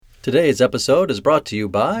Today's episode is brought to you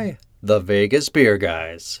by the Vegas Beer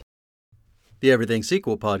Guys. The Everything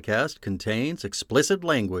Sequel podcast contains explicit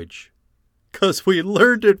language. 'Cause we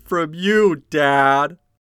learned it from you, Dad.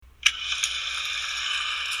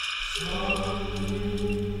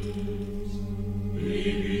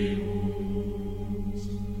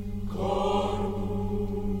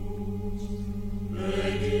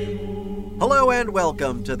 Hello and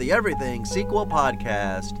welcome to the Everything Sequel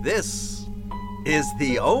podcast. This is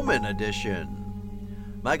the Omen edition.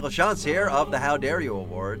 Michael Shantz here of the How Dare You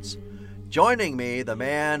Awards. Joining me, the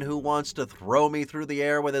man who wants to throw me through the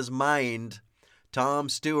air with his mind, Tom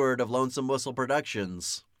Stewart of Lonesome Whistle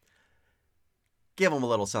Productions. Give him a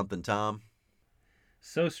little something, Tom.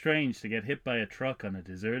 So strange to get hit by a truck on a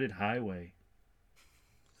deserted highway.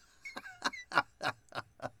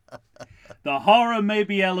 The horror may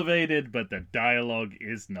be elevated, but the dialogue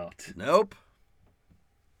is not. Nope.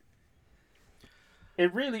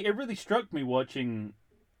 It really struck me rewatching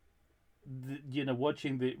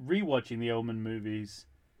the Omen movies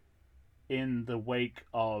in the wake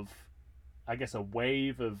of, I guess, a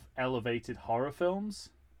wave of elevated horror films.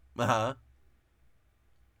 Uh-huh.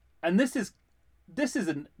 And these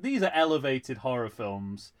are elevated horror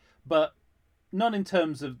films, but not in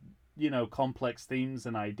terms of, complex themes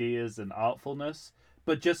and ideas and artfulness,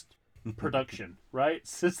 but just production, right?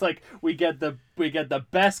 So it's like we get the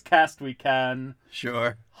best cast we can,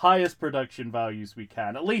 sure, highest production values we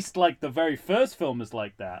can. At least like the very first film is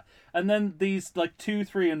like that, and then these like 2,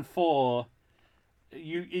 3, and 4,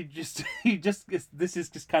 this is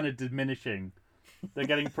just kind of diminishing. They're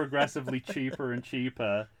getting progressively cheaper and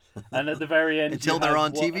cheaper, and at the very end, until they're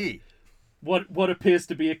on TV. What appears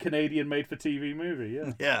to be a Canadian made-for-TV movie,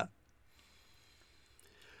 yeah. Yeah.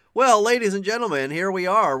 Well, ladies and gentlemen, here we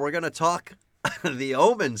are. We're going to talk the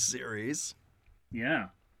Omen series. Yeah.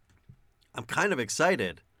 I'm kind of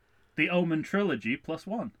excited. The Omen trilogy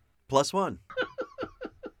 +1. +1.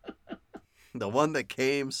 The one that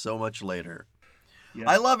came so much later. Yeah.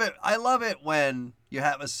 I love it. I love it when you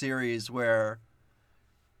have a series where,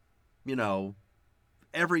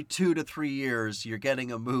 every 2 to 3 years you're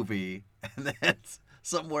getting a movie, and then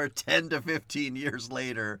somewhere 10 to 15 years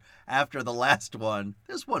later, after the last one,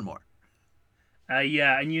 there's one more.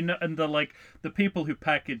 Yeah, and the people who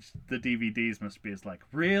package the DVDs must be like,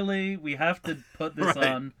 really? We have to put this right.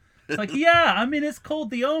 on? It's like, yeah, I mean, it's called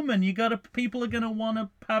The Omen. People are gonna want to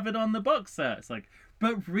have it on the box set. It's like,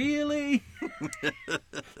 but really?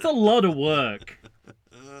 It's a lot of work.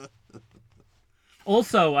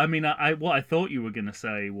 Also, I mean, what I thought you were gonna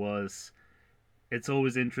say was, it's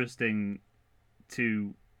always interesting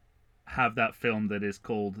to have that film that is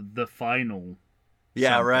called The Final.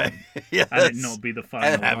 Yeah, right. Yes. And it not be the final.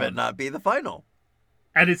 And have it not be the final.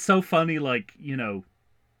 And it's so funny, like,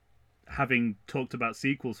 having talked about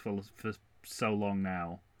sequels for so long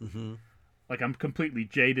now, mm-hmm. like, I'm completely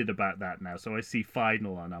jaded about that now. So I see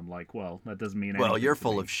final and I'm like, well, that doesn't mean anything. Well, you're to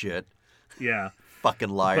full me. Of shit. Yeah. Fucking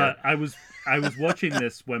liar. But I was watching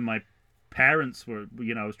this when my parents were,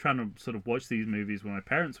 I was trying to sort of watch these movies when my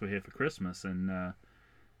parents were here for Christmas, and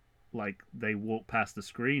they walked past the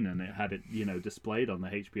screen and it had it, displayed on the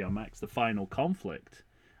HBO Max, The Final Conflict,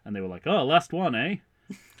 and they were like, "Oh, last one, eh?"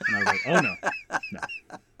 And I was like, "Oh no."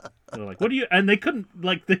 They were like, "What do you?" And they couldn't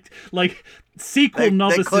sequel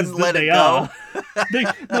novices that they are.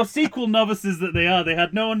 Sequel novices that they are. They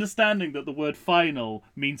had no understanding that the word "final"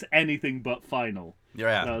 means anything but final.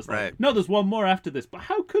 Yeah, and I was right. like, "No, there's one more after this." But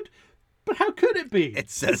how could it be? It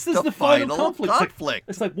says this is the final conflict.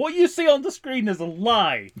 It's like what you see on the screen is a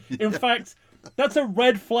lie. In fact, that's a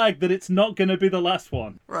red flag that it's not going to be the last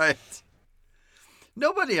one. Right.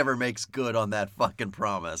 Nobody ever makes good on that fucking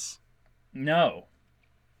promise. No.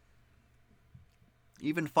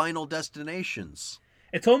 Even Final Destinations.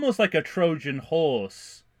 It's almost like a Trojan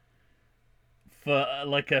horse for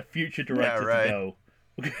like a future director to go.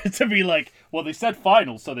 To be like, well, they said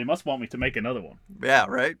final, so they must want me to make another one. Yeah,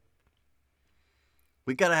 right?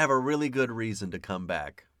 We gotta have a really good reason to come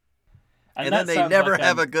back. And then they never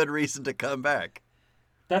have a good reason to come back.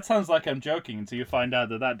 That sounds like I'm joking until you find out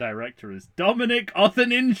that director is Dominic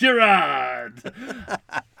Othenin-Girard,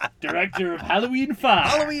 director of Halloween 5.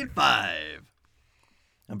 Halloween 5.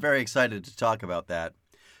 I'm very excited to talk about that.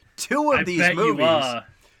 Two of these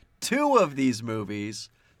movies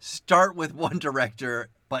start with one director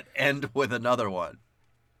but end with another one.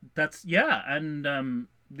 And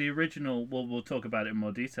the original, well, we'll talk about it in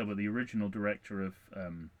more detail, but the original director of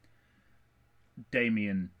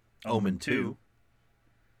Damien Omen 2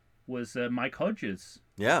 was Mike Hodges.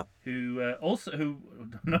 Yeah. Who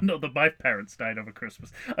my parents died over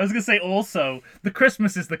Christmas. I was going to say also, the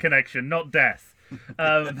Christmas is the connection, not death.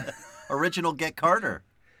 Original Get Carter.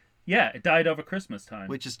 Yeah, it died over Christmas time.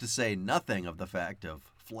 Which is to say nothing of the fact of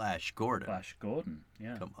Flash Gordon. Flash Gordon,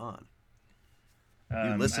 yeah. Come on.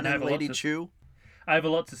 You listening, Lady Chu? I have a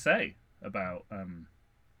lot to say about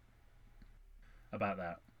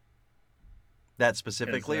that. That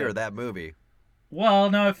specifically, or that movie? Well,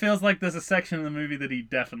 no, it feels like there's a section of the movie that he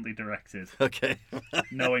definitely directed. Okay.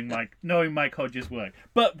 knowing Mike Hodges' work.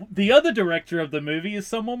 But the other director of the movie is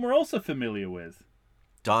someone we're also familiar with.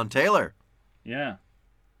 Don Taylor. Yeah.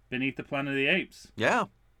 Beneath the Planet of the Apes. Yeah.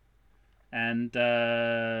 And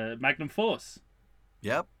Magnum Force.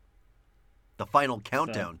 Yep. The Final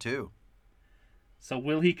Countdown, too. So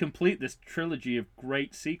will he complete this trilogy of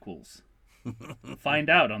great sequels? Find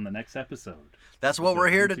out on the next episode. That's what we're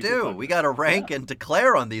here to do. We got to rank and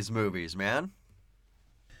declare on these movies, man.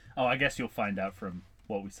 Oh, I guess you'll find out from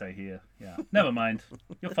what we say here. Yeah. Never mind.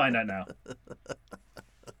 You'll find out now.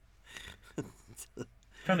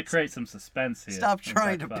 Trying to create some suspense here. Stop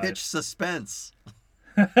trying to pitch suspense.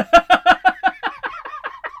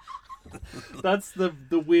 That's the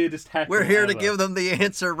weirdest hack. We're here to give them the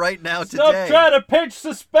answer right now today. Stop trying to pitch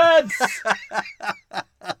suspense.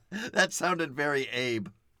 That sounded very Abe.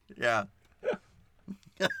 Yeah.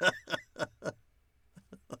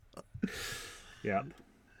 Yeah.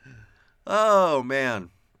 Oh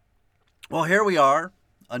man. Well, here we are,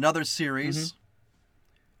 another series.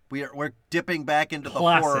 Mm-hmm. We're dipping back into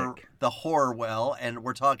the horror well, and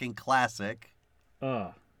we're talking classic.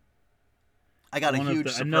 I got a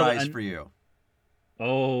huge surprise for you.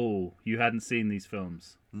 Oh, you hadn't seen these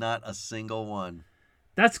films? Not a single one.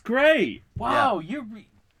 That's great! Wow, yeah.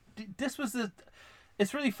 This was the.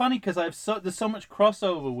 It's really funny because there's so much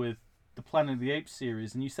crossover with the Planet of the Apes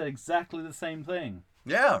series, and you said exactly the same thing.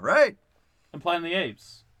 Yeah, right. And Planet of the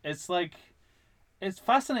Apes. It's like, it's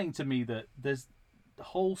fascinating to me that there's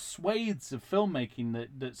whole swathes of filmmaking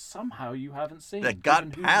that somehow you haven't seen. That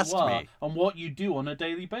got past me. And what you do on a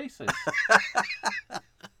daily basis.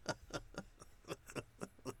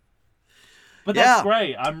 But that's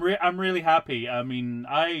great. I'm really happy. I mean,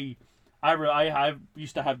 I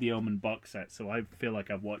used to have the Omen box set, so I feel like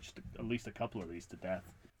I've watched at least a couple of these to death.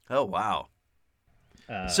 Oh wow!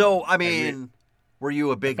 So I mean, were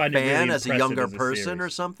you a big fan really as a younger person or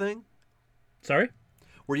something? Sorry?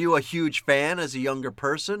 Were you a huge fan as a younger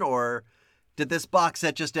person, or did this box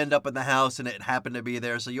set just end up in the house and it happened to be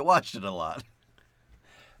there, so you watched it a lot?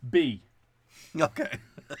 B. Okay.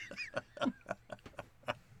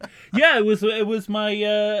 Yeah, it was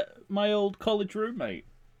my my old college roommate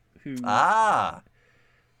who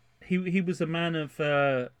he was a man of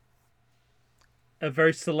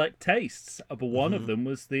very select tastes, but one of them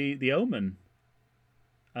was the Omen.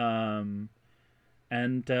 And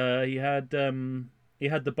he had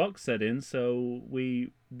the box set in, so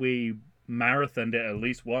we marathoned it at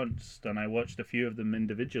least once, and I watched a few of them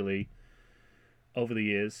individually over the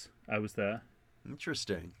years I was there.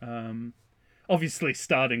 Interesting. Obviously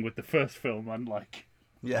starting with the first film, unlike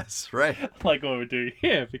yes, right, like what we're doing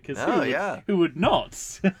here, because who would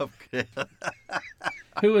not? Okay.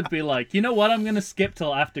 Who would be like, you know what? I'm going to skip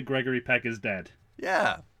till after Gregory Peck is dead.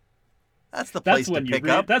 Yeah. That's the place to pick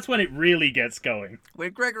up. That's when it really gets going.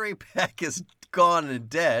 When Gregory Peck is gone and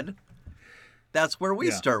dead, that's where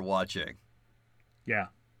we start watching. Yeah.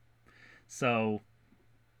 So,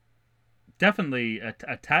 definitely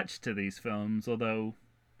attached to these films, although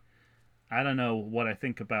I don't know what I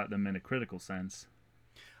think about them in a critical sense.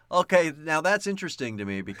 Okay, now that's interesting to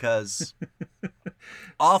me because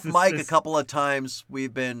off mic a couple of times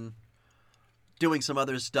we've been doing some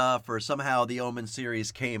other stuff, or somehow the Omen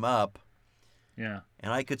series came up. Yeah.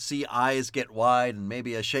 And I could see eyes get wide and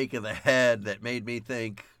maybe a shake of the head that made me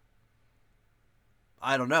think,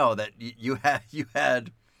 I don't know, that you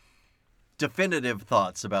had definitive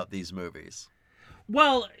thoughts about these movies.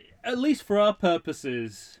 Well, at least for our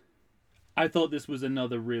purposes, I thought this was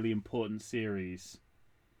another really important series.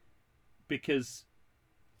 Because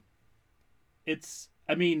it's,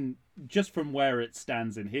 I mean, just from where it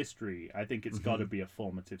stands in history, I think it's got to be a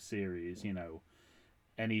formative series, you know.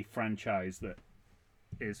 Any franchise that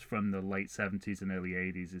is from the late 70s and early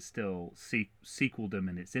 80s is still sequeldom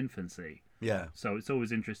in its infancy. Yeah. So it's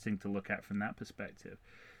always interesting to look at from that perspective.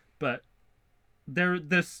 But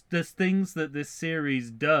there's things that this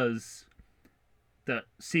series does that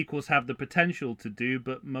sequels have the potential to do,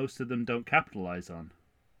 but most of them don't capitalize on.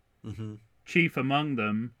 Mm-hmm. Chief among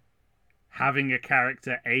them, having a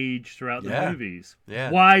character age throughout the movies.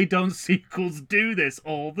 Yeah. Why don't sequels do this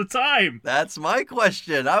all the time? That's my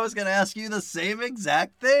question. I was going to ask you the same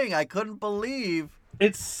exact thing. I couldn't believe.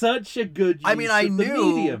 It's such a good use I mean, I of the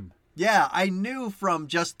knew, medium. Yeah, I knew from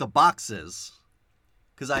just the boxes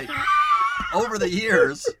because over the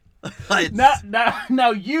years,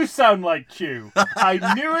 now you sound like Q.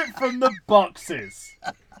 I knew it from the boxes.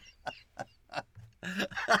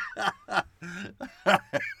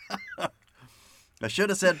 I should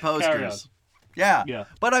have said posters. Yeah.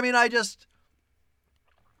 But I mean,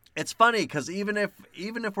 it's funny because even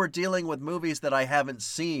if we're dealing with movies that I haven't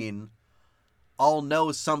seen, I'll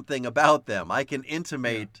know something about them. I can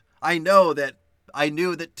intimate. Yeah. I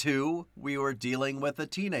knew that 2, we were dealing with a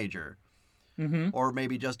teenager. Mm-hmm. Or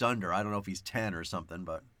maybe just under. I don't know if he's 10 or something,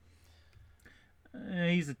 but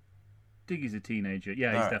I think he's a teenager.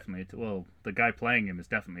 Yeah, he's definitely the guy playing him is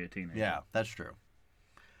definitely a teenager. Yeah, that's true.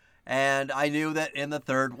 And I knew that in the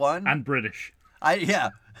third one, and British.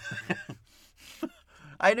 I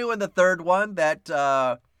knew in the third one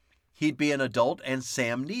that he'd be an adult and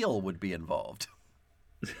Sam Neill would be involved.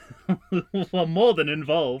 Well, more than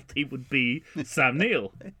involved, he would be Sam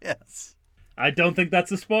Neill. Yes. I don't think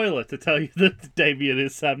that's a spoiler to tell you that Damien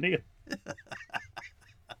is Sam Neill.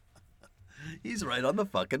 He's right on the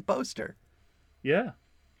fucking poster. Yeah.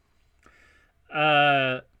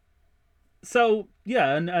 So,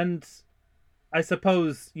 yeah, and I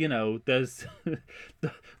suppose, there's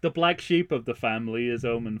the black sheep of the family is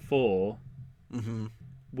Omen 4, mm-hmm.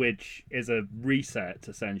 which is a reset,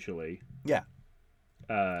 essentially. Yeah.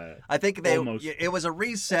 I think it was a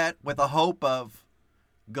reset with a hope of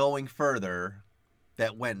going further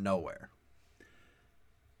that went nowhere.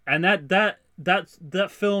 And that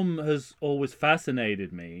film has always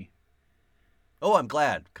fascinated me. Oh, I'm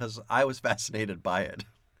glad, because I was fascinated by it.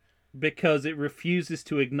 Because it refuses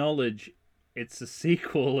to acknowledge it's a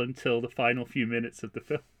sequel until the final few minutes of the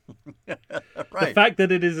film. Right. The fact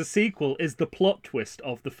that it is a sequel is the plot twist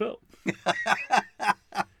of the film.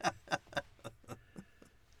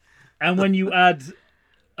 And when you add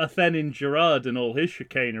Athenin Gerard and all his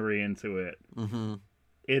chicanery into it, mm-hmm.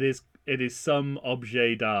 it is some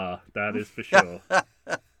objet d'art, that is for sure.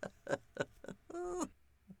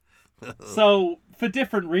 So, for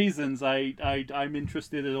different reasons, I'm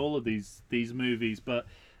interested in all of these movies, but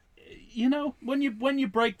when you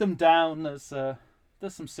break them down, there's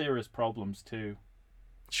some serious problems too.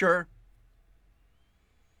 Sure.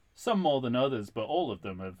 Some more than others, but all of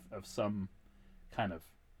them have some kind of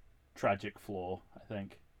tragic flaw, I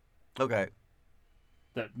think. Okay.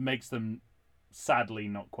 That makes them sadly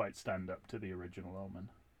not quite stand up to the original Omen.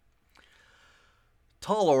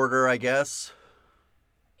 Tall order, I guess.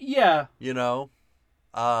 Yeah.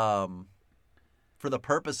 For the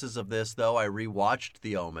purposes of this, though, I rewatched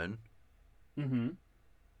The Omen. Mm-hmm.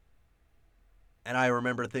 And I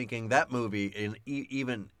remember thinking that movie,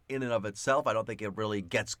 even in and of itself, I don't think it really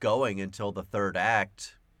gets going until the third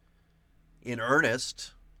act in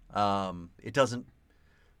earnest. It doesn't...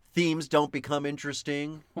 Themes don't become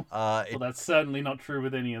interesting. Well, that's certainly not true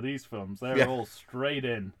with any of these films. They're all straight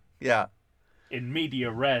in. Yeah. In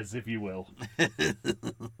media res, if you will.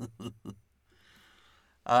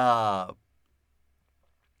 But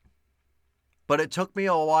it took me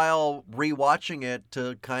a while rewatching it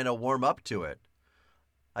to kind of warm up to it.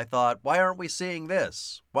 I thought, why aren't we seeing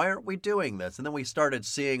this? Why aren't we doing this? And then we started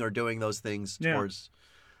seeing or doing those things towards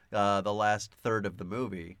the last third of the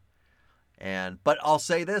movie. But I'll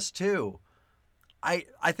say this too. I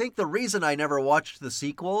think the reason I never watched the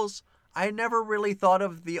sequels, I never really thought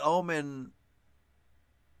of The Omen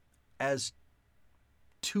as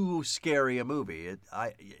too scary a movie.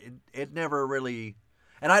 It never really,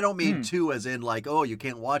 and I don't mean too as in like, oh, you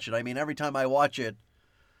can't watch it. I mean, every time I watch it,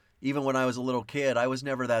 even when I was a little kid, I was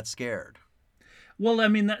never that scared. Well, I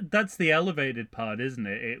mean, that's the elevated part, isn't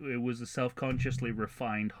it? It was a self-consciously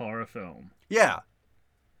refined horror film. Yeah.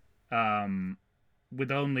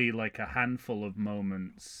 With only like a handful of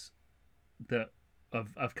moments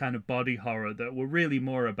of kind of body horror that were really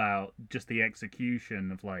more about just the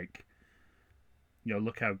execution of like,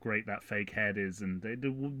 look how great that fake head is, and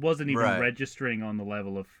it wasn't even registering on the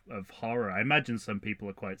level of horror. I imagine some people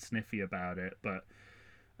are quite sniffy about it, but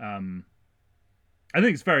I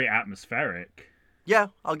think it's very atmospheric. Yeah,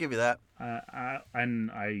 I'll give you that.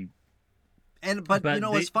 But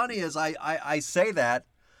what's funny is I say that,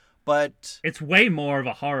 but it's way more of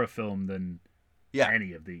a horror film than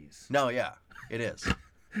any of these. No, yeah, it is.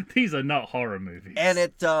 These are not horror movies. And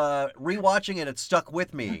rewatching it stuck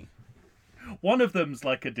with me. One of them's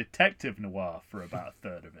like a detective noir for about a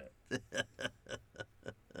third of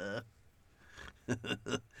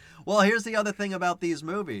it. Well, here's the other thing about these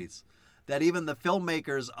movies, that even the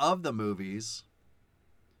filmmakers of the movies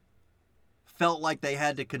felt like they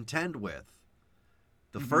had to contend with.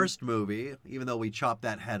 The first movie, even though we chopped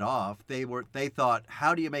that head off, they thought,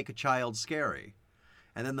 how do you make a child scary?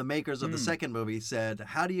 And then the makers of the second movie said,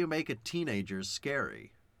 how do you make a teenager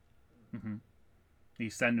scary? Mm-hmm. You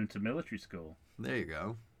send him to military school. There you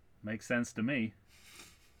go. Makes sense to me.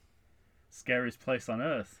 Scariest place on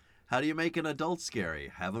earth. How do you make an adult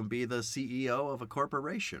scary? Have him be the CEO of a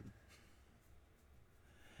corporation.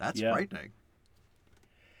 That's frightening.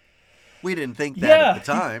 We didn't think that at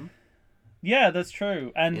the time. Yeah, that's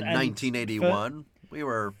true. And in 1981, we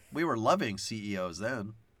were loving CEOs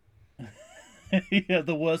then. Yeah,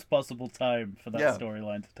 the worst possible time for that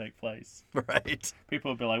storyline to take place. Right.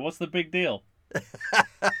 People would be like, "What's the big deal?"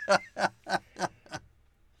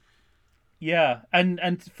 Yeah,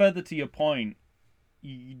 and further to your point,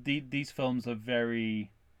 these films are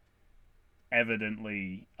very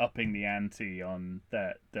evidently upping the ante on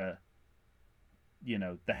the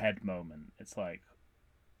head moment. It's like,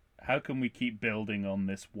 how can we keep building on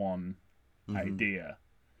this one idea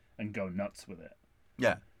and go nuts with it?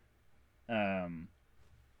 Yeah. And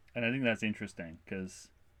I think that's interesting because,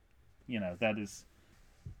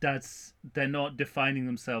 they're not defining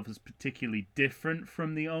themselves as particularly different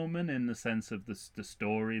from The Omen in the sense of the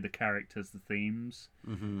story, the characters, the themes.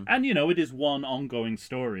 Mm-hmm. And, it is one ongoing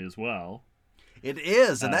story as well. It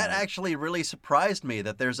is, and that actually really surprised me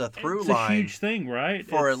that there's a through line. It's a huge thing, right?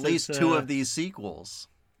 For at least two of these sequels.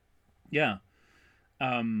 Yeah.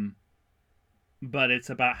 But it's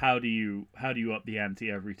about how do you up the ante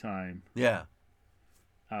every time. Yeah.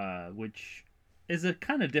 Which is a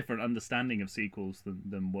kind of different understanding of sequels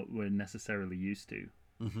than what we're necessarily used to.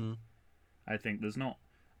 Mm-hmm. I think there's not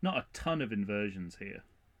a ton of inversions here.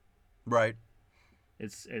 Right.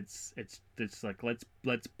 It's like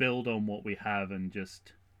let's build on what we have and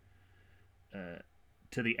just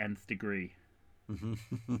to the nth degree.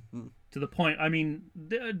 To the point, I mean, one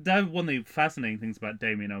of the fascinating things about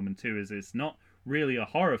Damien Omen 2 is it's not really a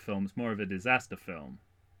horror film; it's more of a disaster film.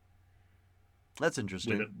 That's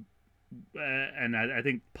interesting. And I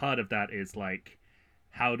think part of that is like,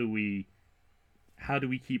 how do we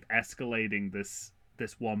keep escalating this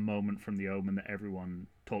one moment from The Omen that everyone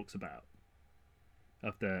talks about,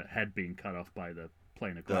 of the head being cut off by the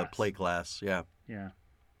plane of glass. The plate glass, yeah. Yeah.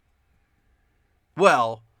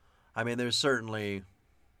 Well, I mean, there's certainly,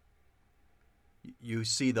 you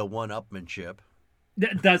see the one-upmanship.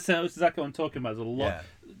 That's exactly what I'm talking about. There's a lot.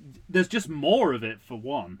 Yeah. There's just more of it, for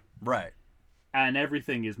one. Right. And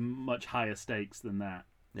everything is much higher stakes than that.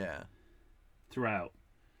 Yeah. Throughout.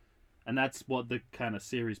 And that's what the kind of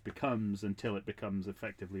series becomes until it becomes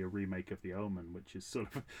effectively a remake of The Omen, which is sort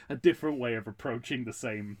of a different way of approaching the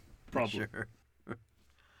same problem. Sure.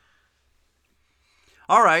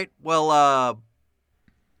 All right. Well,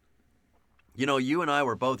 you and I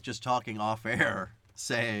were both just talking off air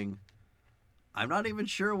saying, I'm not even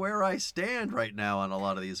sure where I stand right now on a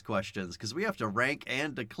lot of these questions because we have to rank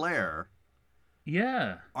and declare.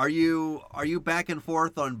 Yeah. Are you back and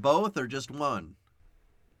forth on both or just one?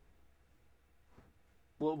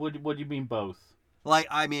 What do you mean both? Like,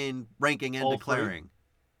 I mean, ranking and declaring. 3?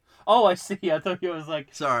 Oh, I see. I thought it was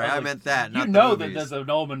like... Sorry, I meant that, not the that movies. there's an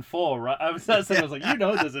Omen 4, right? I was like, there's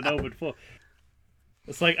an Omen 4.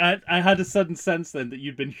 It's like, I had a sudden sense then that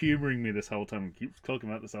you'd been humoring me this whole time and keep talking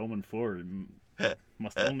about this Omen 4. It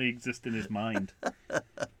must only exist in his mind.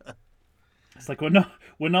 It's like,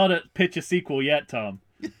 we're not at pitch a sequel yet, Tom.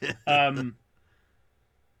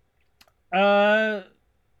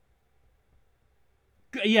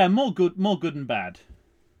 Yeah, more good and bad.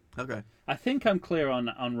 Okay. I think I'm clear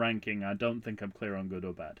on ranking. I don't think I'm clear on good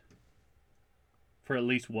or bad. For at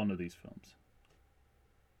least one of these films.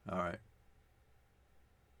 All right.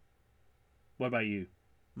 What about you?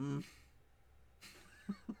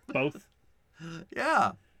 Both?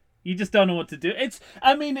 Yeah. You just don't know what to do.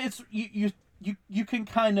 You can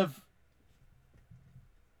kind of,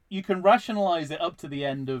 you can rationalize it up to the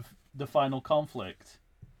end of the final conflict,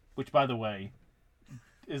 which, by the way,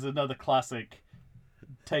 is another classic.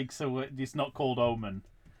 Takes away. It's not called Omen.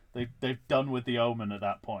 They've done with the Omen at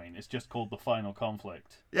that point. It's just called the final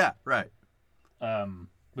conflict. Yeah, right.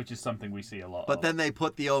 Which is something we see a lot. But then they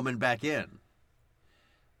put the Omen back in.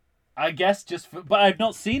 I guess but I've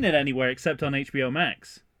not seen it anywhere except on HBO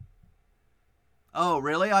Max. Oh,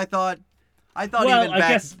 really? I thought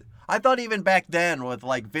even back then with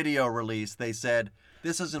like video release, they said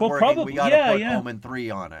this isn't working. Probably, we got to put Omen 3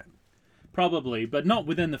 on it. Probably, but not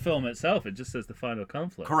within the film itself. It just says the final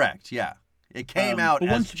conflict. Correct. Yeah, it came out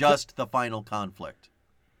as just the final conflict.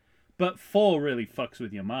 But 4 really fucks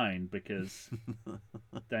with your mind because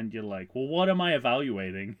then you're like, well, what am I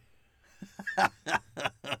evaluating?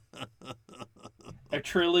 A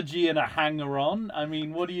trilogy and a hanger-on? I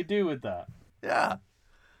mean, what do you do with that? Yeah.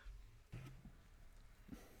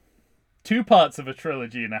 2 parts of a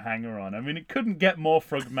trilogy and a hanger-on. I mean, it couldn't get more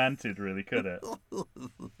fragmented, really, could it?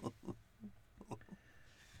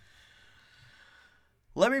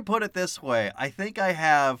 Let me put it this way. I think I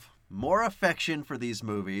have more affection for these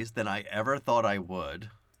movies than I ever thought I would.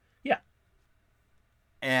 Yeah.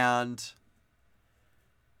 And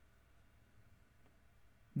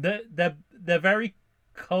they're very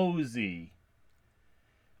cozy,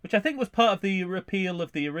 which I think was part of the appeal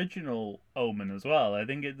of the original Omen as well. I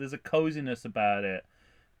think there's a coziness about it.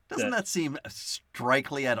 Doesn't that seem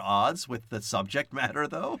strikingly at odds with the subject matter,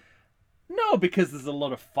 though? No, because there's a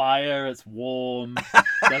lot of fire. It's warm.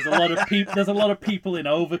 There's a lot of people. There's a lot of people in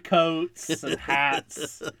overcoats and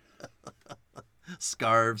hats,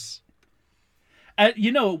 scarves. At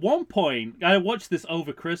one point, I watched this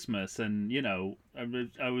over Christmas, and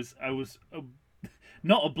I was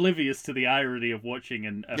not oblivious to the irony of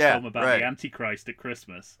watching a film about the Antichrist at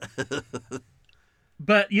Christmas.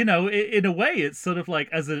 But in a way, it's sort of like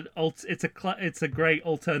it's a great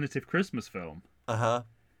alternative Christmas film.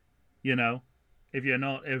 If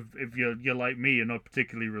you're like me, you're not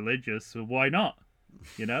particularly religious, so why not?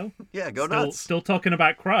 Yeah, go nuts. Still talking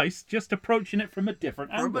about Christ, just approaching it from a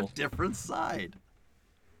different angle. From a different side.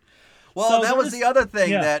 Well, so that was the other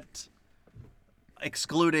thing that,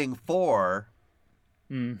 excluding 4...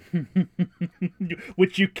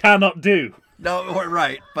 which you cannot do. No,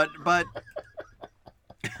 right. But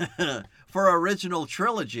for original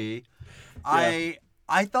trilogy, I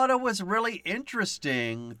thought it was really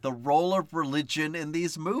interesting, the role of religion in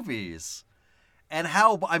these movies. And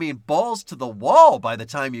how, balls to the wall by the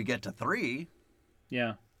time you get to 3.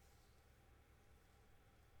 Yeah.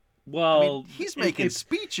 Well, he's making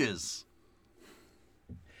speeches.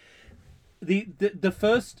 The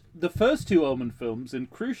first 2 Omen films, and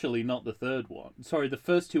crucially not the third one. Sorry, the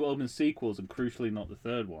first 2 Omen sequels, and crucially not the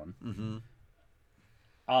third one,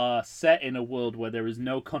 are set in a world where there is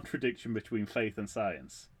no contradiction between faith and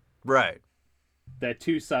science. Right. They're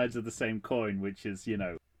 2 sides of the same coin, which is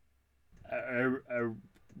a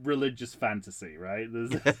religious fantasy, right?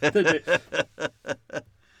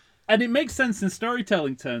 And it makes sense in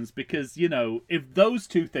storytelling terms because, if those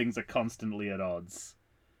 2 things are constantly at odds,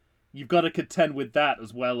 you've got to contend with that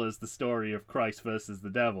as well as the story of Christ versus the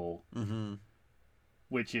devil,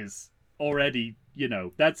 which is already,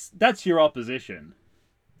 that's your opposition.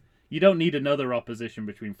 You don't need another opposition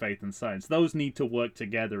between faith and science. Those need to work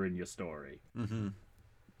together in your story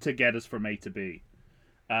to get us from A to B.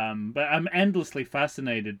 But I'm endlessly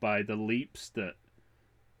fascinated by the leaps that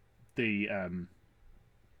the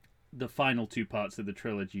final 2 parts of the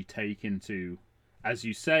trilogy take into, as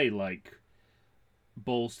you say, like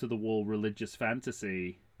balls to the wall religious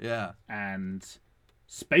fantasy, and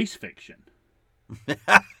space fiction.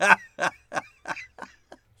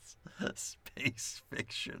 Space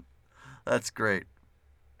fiction. That's great.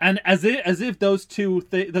 And as if those two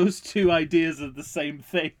ideas are the same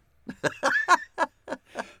thing.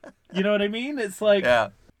 You know what I mean? It's like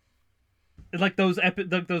like those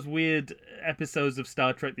weird episodes of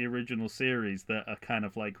Star Trek: The Original Series that are kind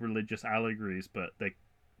of like religious allegories, but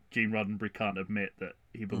Gene Roddenberry can't admit that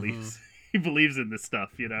he believes he believes in this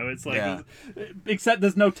stuff. It's like except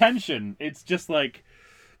there's no tension. It's just like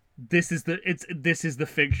this is the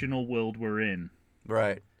fictional world we're in,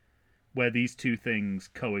 right? Where these 2 things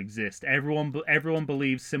coexist. Everyone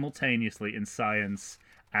believes simultaneously in science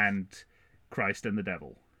and Christ and the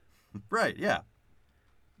devil. Right, yeah.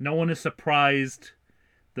 No one is surprised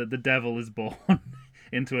that the devil is born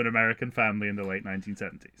into an American family in the late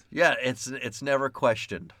 1970s. Yeah, it's never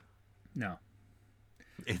questioned. No.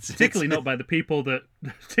 Particularly not by the people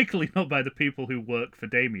who work for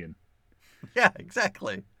Damien. Yeah,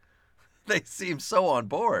 exactly. They seem so on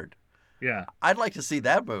board. Yeah. I'd like to see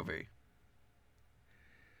that movie.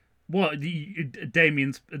 What,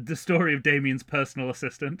 the story of Damien's personal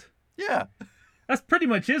assistant? Yeah. That's pretty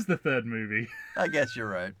much is the third movie. I guess you're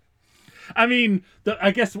right. I mean,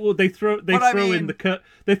 I guess they throw in the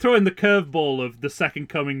curveball of the second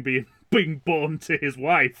coming being born to his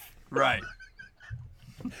wife. Right.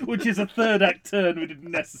 Which is a third act turn we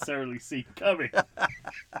didn't necessarily see coming.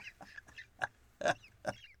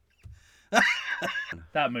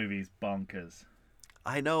 That movie's bonkers.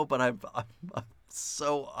 I know, but I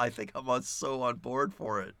think I'm so on board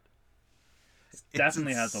for it. It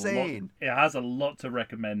definitely has a lot. It has a lot to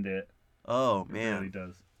recommend it. Oh man, it really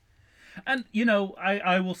does. And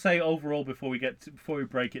I will say overall before we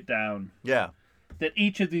break it down, that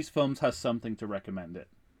each of these films has something to recommend it.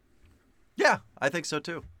 Yeah, I think so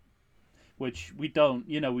too. Which we don't,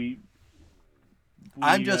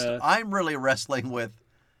 I'm really wrestling with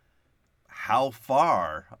how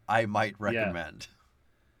far I might recommend.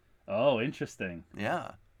 Yeah. Oh, interesting.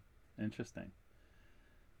 Yeah. Interesting.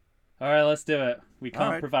 All right, let's do it. We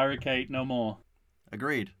can't right. prevaricate no more.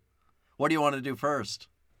 Agreed. What do you want to do first?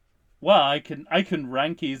 Well, I can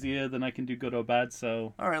rank easier than I can do good or bad,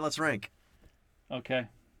 so... All right, let's rank. Okay.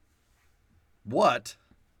 What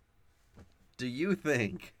do you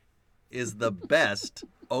think is the best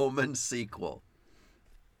Omen sequel?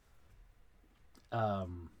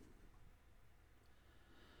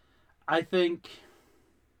 I think,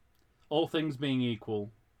 all things being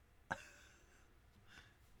equal,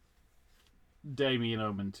 Damien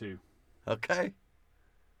Omen 2. Okay.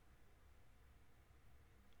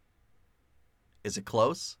 Is it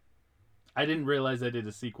close? I didn't realize I did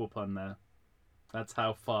a sequel pun there. That's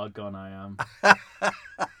how far gone I am.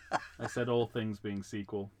 I said all things being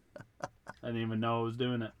sequel. I didn't even know I was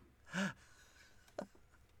doing it.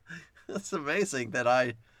 It's amazing that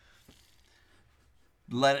I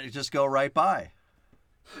let it just go right by.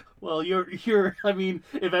 Well, you're. I mean,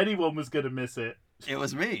 if anyone was gonna miss it, It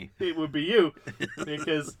was me. it would be you,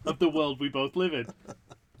 because of the world we both live in.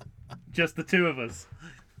 Just the two of us.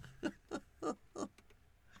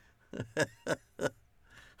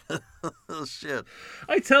 Oh shit!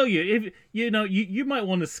 I tell you, if you might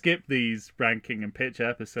want to skip these ranking and pitch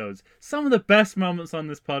episodes. Some of the best moments on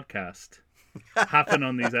this podcast happen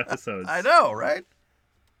on these episodes. I know, right?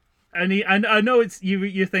 And I know it's you.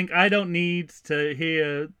 You think I don't need to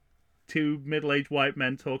hear two middle-aged white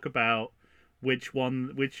men talk about which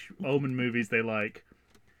Omen movies they like.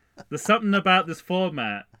 There's something about this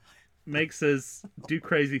format makes us do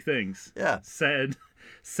crazy things. Yeah.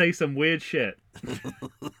 Say some weird shit.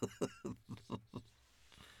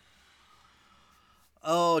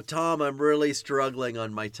 Oh, Tom, I'm really struggling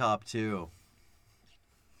on my top two.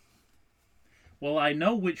 Well, I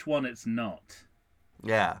know which one it's not.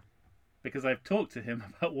 Yeah. Because I've talked to him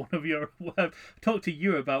about I've talked to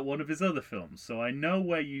you about one of his other films, so I know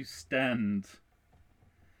where you stand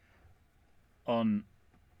on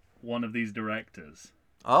one of these directors.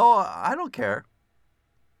 Oh, I don't care.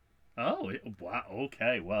 Oh, wow.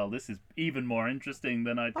 Okay, well, this is even more interesting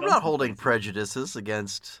than I'd I'm not holding prejudices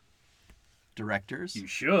against directors. You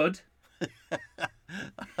should.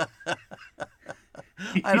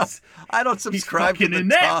 I don't subscribe to the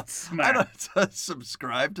inept, Tom. man. I don't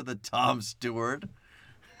subscribe to the Tom Stewart.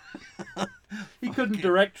 He couldn't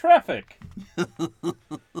direct traffic. God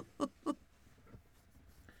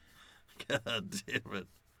damn it.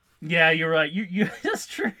 Yeah, you're right. You that's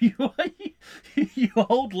true. You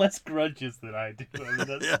hold less grudges than I do. I mean,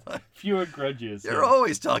 that's Yeah. fewer grudges. You're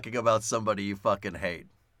always talking about somebody you fucking hate.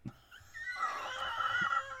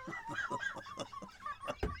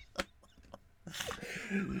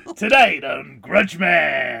 Tonight on Grudge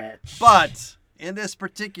Match. But in this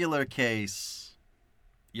particular case,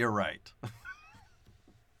 you're right.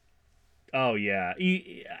 Oh yeah,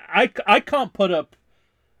 I can't put up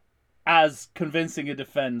as convincing a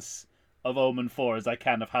defense of Omen 4 as I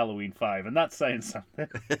can of Halloween 5, and that's saying something.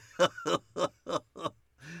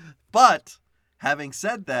 But having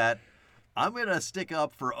said that, I'm going to stick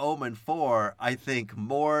up for Omen 4, I think,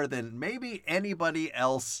 more than maybe anybody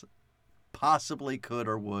else possibly could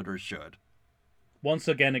or would or should. Once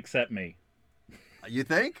again, except me. You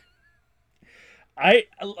think?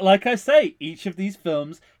 Like I say, each of these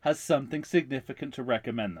films has something significant to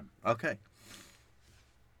recommend them. Okay.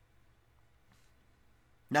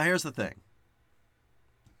 Now here's the thing.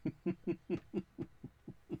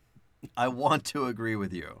 I want to agree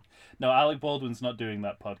with you. No, Alec Baldwin's not doing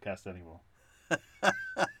that podcast anymore.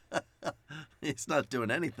 He's not doing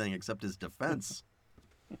anything except his defense.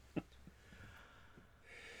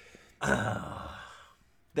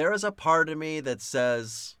 There is a part of me that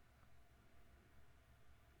says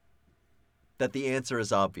that the answer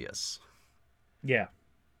is obvious. Yeah.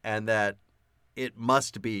 And that it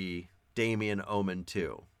must be Damien Omen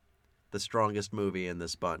 2, the strongest movie in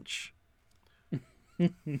this bunch.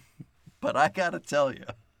 But I gotta tell you,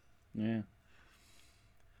 Yeah.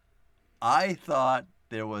 I thought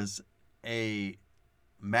there was a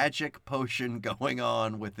magic potion going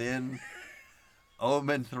on within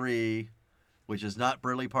Omen 3, which is not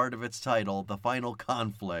really part of its title, The Final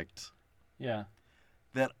Conflict, Yeah.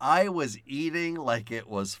 that I was eating like it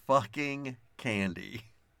was fucking candy.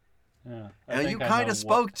 Yeah. And you kind of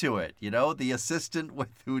spoke to it, you know, the assistant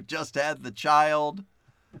who just had the child.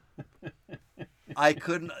 I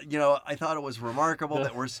couldn't, I thought it was remarkable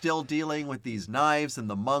that we're still dealing with these knives and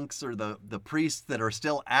the monks or the priests that are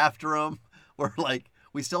still after them. We're like,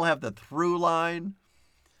 we still have the through line.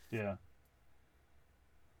 Yeah.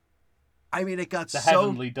 I mean, it got The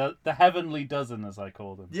so... the heavenly dozen, as I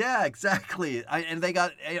call them. Yeah, exactly. And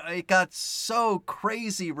it got so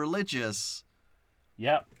crazy religious.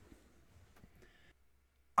 Yep.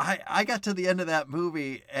 I got to the end of that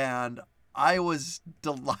movie and I was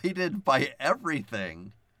delighted by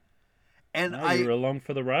everything. And No, you were along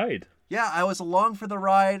for the ride. Yeah, I was along for the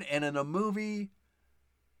ride, and in a movie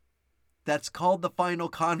that's called The Final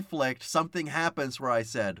Conflict, something happens where I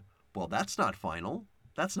said, well, that's not final.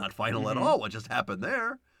 That's not final at all, what just happened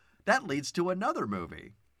there. That leads to another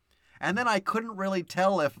movie. And then I couldn't really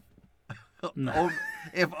tell if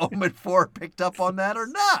Omen 4 picked up on that or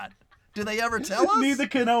not. Do they ever tell us? Neither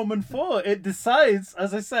can Omen 4. It decides,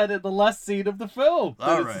 as I said, at the last scene of the film that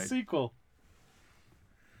All it's right. a sequel.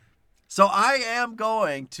 So I am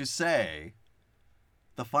going to say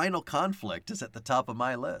The Final Conflict is at the top of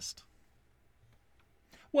my list.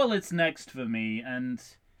 Well, it's next for me, and...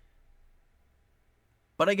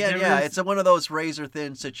 But again, it's one of those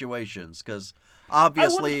razor-thin situations, because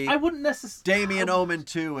obviously I wouldn't necessarily... Damien Omen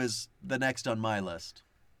 2 is the next on my list.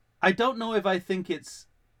 I don't know if I think it's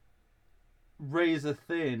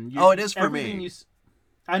razor-thin. It is for me.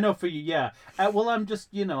 I know for you, yeah. Well, I'm just,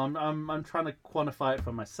 I'm trying to quantify it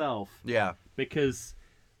for myself. Yeah. Because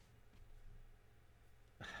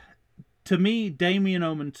to me, Damien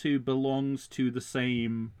Omen 2 belongs to the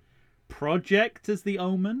same project as The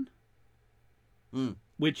Omen.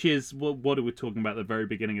 Which is, what are we talking about at the very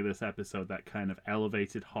beginning of this episode? That kind of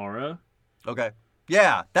elevated horror. Okay.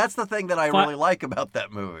 Yeah, that's the thing that I really like about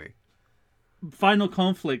that movie. Final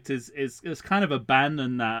Conflict is kind of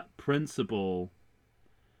abandoned that principle.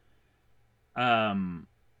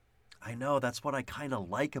 I know, that's what I kind of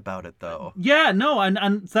like about it, though. Yeah, no,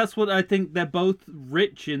 and that's what I think. They're both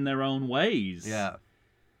rich in their own ways. Yeah.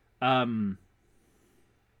 Omen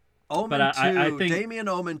but 2, I think Damien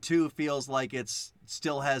Omen 2 feels like it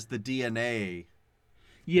still has the DNA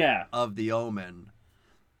of the Omen.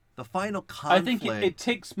 The Final Conflict... I think it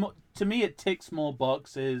ticks more... To me, it ticks more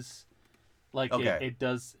boxes. Like, it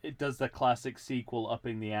does the classic sequel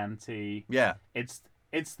upping the ante. Yeah. It's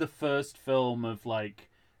the first film of, like...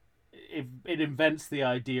 It invents the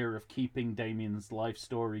idea of keeping Damien's life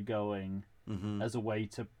story going as a way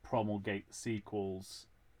to promulgate sequels.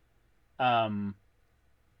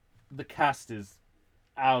 The cast is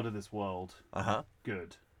out of this world.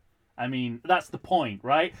 Good. I mean, that's the point,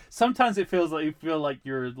 right? Sometimes it feels like you feel like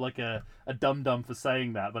you're like a dum-dum for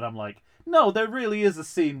saying that, but I'm like, no, there really is a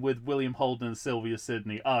scene with William Holden and Sylvia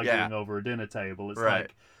Sidney arguing over a dinner table. It's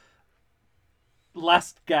like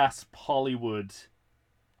last gasp Hollywood,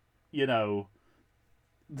 before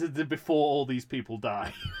all these people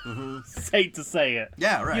die. Hate to say it.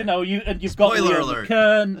 Yeah, right. You've Spoiler got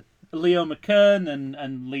alert. Leo McKern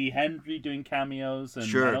and Lee Hendry doing cameos, and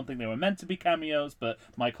sure. I don't think they were meant to be cameos, but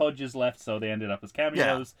Mike Hodges left, so they ended up as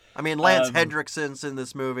cameos. Yeah. I mean, Lance Hendrickson's in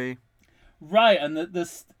this movie. Right, and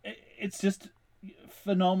it's just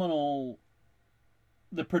phenomenal.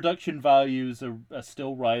 The production values are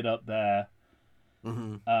still right up there.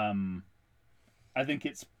 I think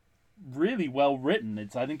it's really well written.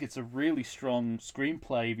 I think it's a really strong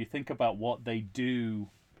screenplay if you think about what they do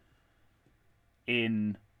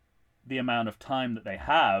in the amount of time that they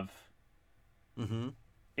have.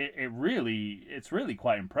 It's really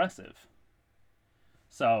quite impressive.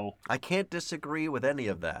 So I can't disagree with any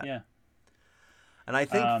of that. Yeah. And I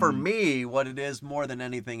think for me, what it is more than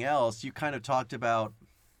anything else, you kind of talked about,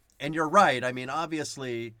 and you're right. I mean,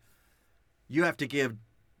 obviously, you have to give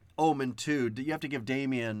Omen 2, you have to give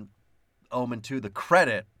Damien Omen 2 the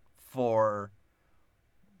credit for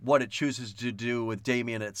what it chooses to do with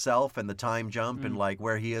Damien itself and the time jump and like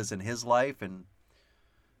where he is in his life and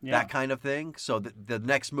that kind of thing. So the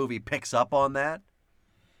next movie picks up on that.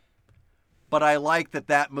 But I like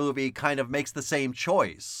that movie kind of makes the same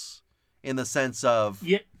choice in the sense of...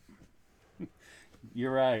 Yeah.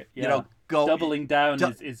 You're right. Yeah. Doubling down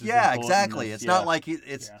is yeah, exactly. It's not like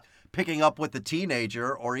it's picking up with the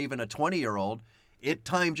teenager or even a 20-year-old. It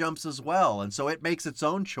time jumps as well. And so it makes its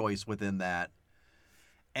own choice within that.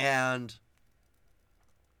 And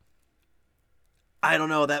I don't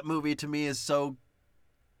know, that movie to me is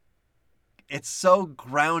it's so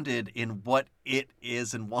grounded in what it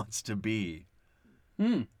is and wants to be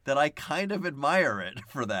that I kind of admire it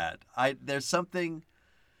for that. There's something,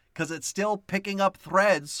 because it's still picking up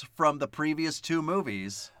threads from the previous two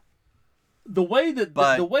movies. the way that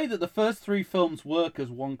But- the way that the first three films work as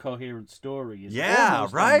one coherent story is Yeah,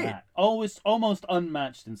 almost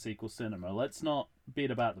unmatched in sequel cinema. Let's not beat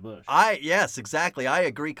about the bush. Yes, exactly. I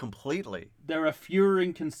agree completely. There are fewer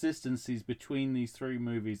inconsistencies between these three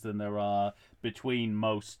movies than there are between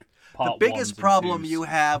most part The biggest ones and problem twos. you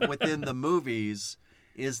have within the movies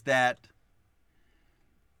is that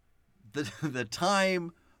the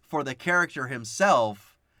time for the character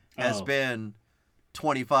himself has been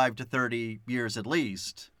 25 to 30 years at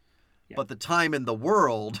least. Yeah. But the time in the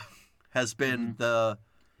world has been the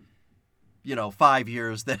 5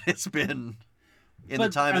 years that it's been in the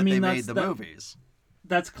time that they made the movies.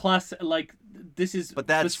 That's classic. Like, this is... But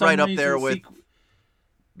that's for some right up reason, there with,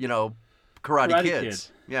 Karate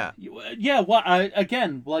Kids. Yeah. Yeah, why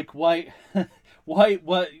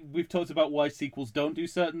we've talked about why sequels don't do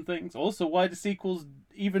certain things. Also, why the sequels,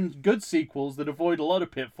 even good sequels that avoid a lot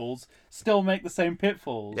of pitfalls, still make the same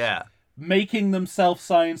pitfalls. Yeah. Making themselves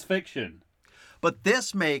science fiction. But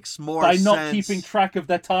this makes more by sense... not keeping track of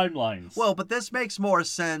their timelines. Well, but this makes more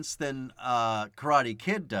sense than Karate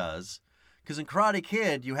Kid does. Because in Karate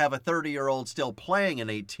Kid, you have a 30-year-old still playing an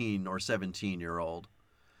 18 or 17-year-old.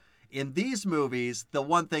 In these movies, the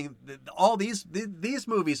one thing, all these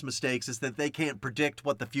movies' mistakes is that they can't predict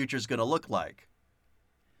what the future's going to look like.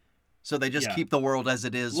 So they just keep the world as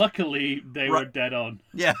it is. Luckily, they were dead on.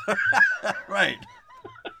 Yeah, right.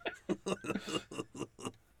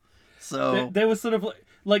 So they were sort of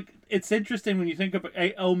like it's interesting when you think about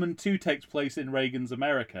Omen 2 takes place in Reagan's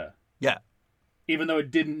America. Yeah. Even though it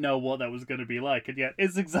didn't know what that was going to be like, and yet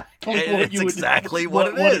it's exactly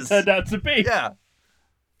what it turned out to be. Yeah.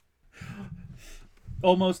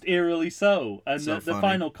 Almost eerily so, and So the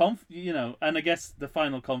final and I guess the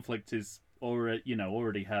final conflict is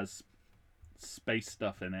already has space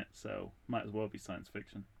stuff in it, so might as well be science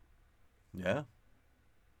fiction. Yeah.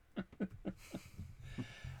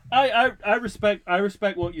 I respect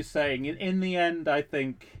what you're saying. In the end, I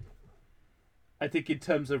think in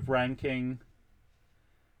terms of ranking,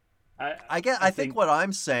 I think what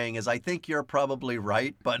I'm saying is I think you're probably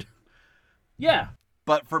right, but yeah.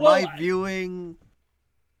 But for my viewing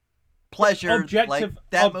pleasure,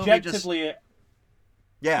 that movie just...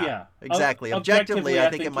 Yeah, exactly. Objectively, I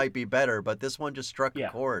think it might be better, but this one just struck a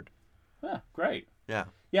chord. Yeah, great. Yeah.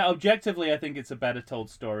 Yeah, objectively, I think it's a better told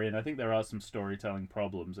story, and I think there are some storytelling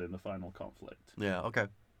problems in the final conflict. Yeah, okay.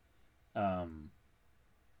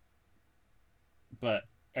 But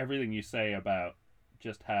everything you say about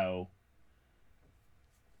just how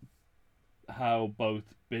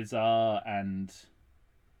both bizarre and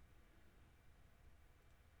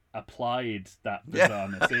applied that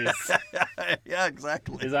bizarreness is. Yeah,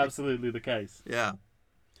 exactly. Is absolutely the case. Yeah.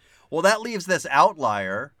 Well, that leaves this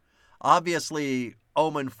outlier. Obviously,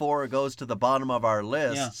 Omen 4 goes to the bottom of our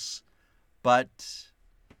lists. Yeah. But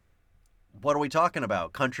what are we talking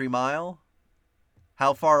about? Country Mile?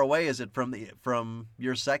 How far away is it from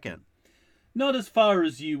your second? Not as far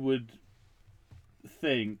as you would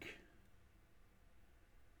think.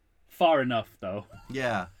 Far enough, though.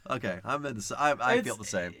 Yeah. Okay. I feel the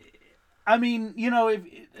same. I mean,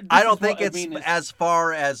 I don't think it's as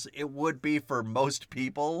far as it would be for most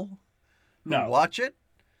people who watch it.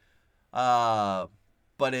 But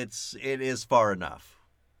it is far enough.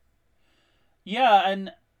 Yeah,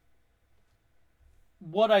 and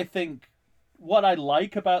what I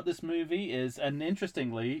like about this movie is, and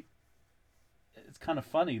interestingly, it's kind of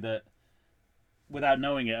funny that without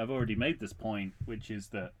knowing it, I've already made this point, which is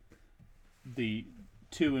that the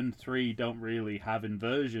 2 and 3 don't really have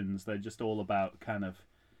inversions. They're just all about kind of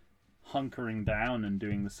hunkering down and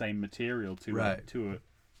doing the same material to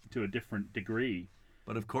a different degree.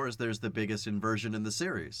 But of course, there's the biggest inversion in the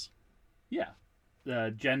series. Yeah,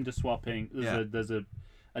 gender swapping. There's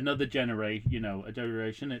another generation. A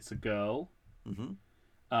generation. It's a girl. Mm-hmm.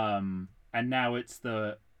 And now it's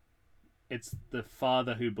the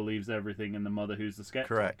father who believes everything and the mother who's the skeptic.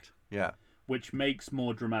 Correct. Yeah. Which makes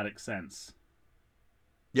more dramatic sense.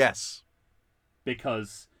 Yes.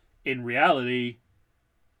 Because in reality,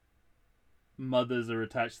 mothers are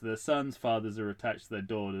attached to their sons, fathers are attached to their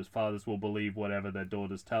daughters. Fathers will believe whatever their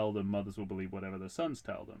daughters tell them, mothers will believe whatever their sons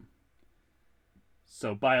tell them.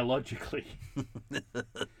 So biologically,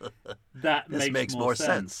 that makes more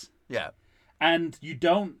sense. Yeah. And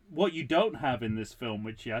what you don't have in this film,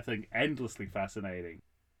 which I think endlessly fascinating,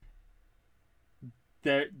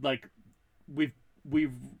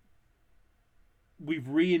 we've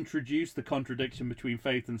reintroduced the contradiction between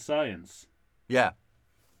faith and science. Yeah.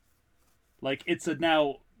 It's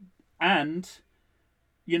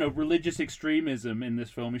religious extremism in this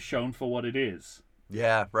film is shown for what it is.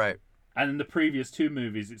 Yeah, right. And in the previous two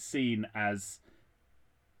movies, it's seen as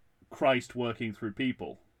Christ working through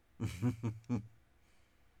people.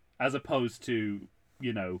 As opposed to,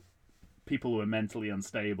 people who are mentally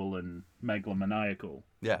unstable and megalomaniacal.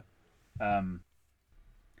 Yeah. And,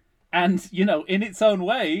 in its own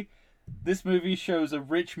way, this movie shows a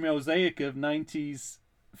rich mosaic of 90s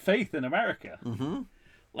faith in America. Mm-hmm.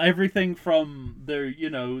 Everything from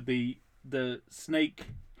the snake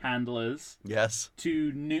handlers, yes,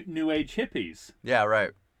 to new age hippies. Yeah,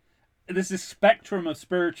 right. There's this spectrum of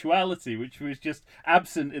spirituality which was just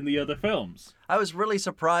absent in the other films. I was really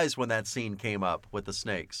surprised when that scene came up with the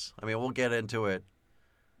snakes. I mean, we'll get into it.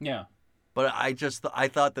 Yeah. But I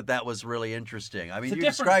thought that was really interesting. I mean, you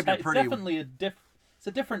described it pretty... It's definitely it's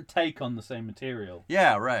a different take on the same material.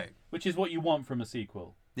 Yeah, right. Which is what you want from a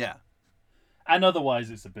sequel. Yeah. And otherwise,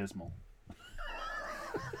 it's abysmal.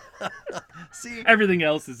 See, everything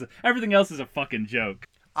else is a fucking joke.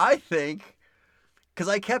 I think, because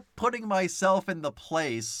I kept putting myself in the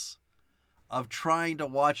place of trying to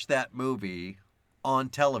watch that movie on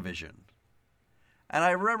television, and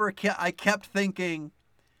I remember I kept thinking,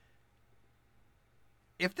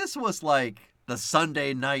 if this was like the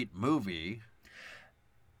Sunday night movie,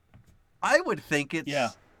 I would think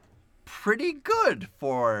it's pretty good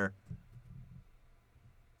for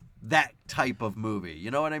that type of movie.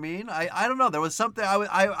 You know what I mean? I don't know. There was something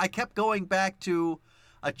I kept going back to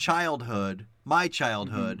my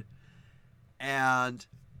childhood, and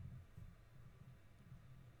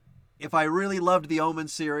if I really loved the Omen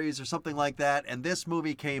series or something like that, and this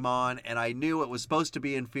movie came on, and I knew it was supposed to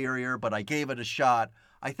be inferior, but I gave it a shot,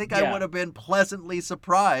 I think I would have been pleasantly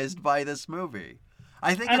surprised by this movie.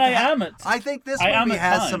 I think I think this movie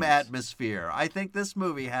has some atmosphere. I think this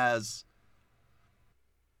movie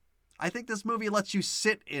lets you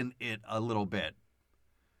sit in it a little bit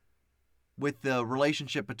with the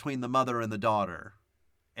relationship between the mother and the daughter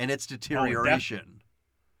and its deterioration.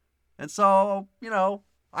 And so,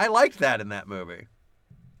 I liked that in that movie.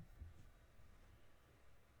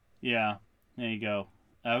 Yeah, there you go.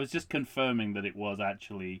 I was just confirming that it was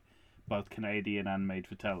actually both Canadian and made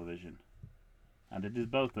for television. And it is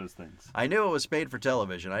both those things. I knew it was made for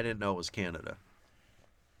television. I didn't know it was Canada.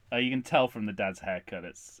 You can tell from the dad's haircut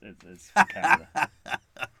it's from Canada.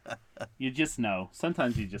 You just know.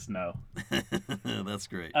 Sometimes you just know. That's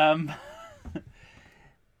great.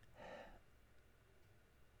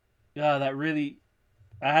 Yeah, that really...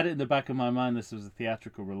 I had it in the back of my mind this was a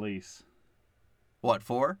theatrical release. What,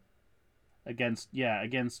 for? Against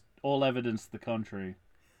all evidence to the contrary.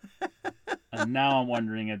 And now I'm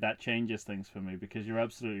wondering if that changes things for me, because you're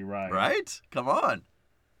absolutely right. Right? Come on.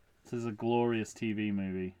 This is a glorious TV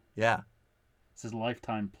movie. Yeah. This is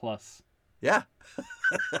Lifetime Plus. Yeah.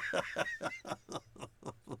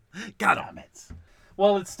 Got him. Damn it.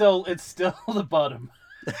 Well, it's still the bottom.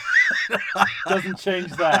 Doesn't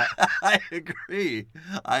change that. I agree.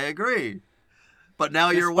 But now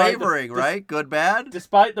you're wavering, right? Good, bad?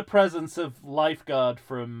 Despite the presence of Lifeguard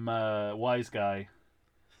from Wise Guy.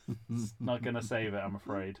 It's not going to save it, I'm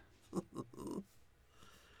afraid.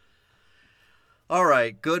 All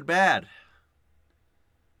right, good, bad.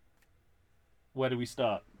 Where do we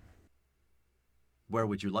start? Where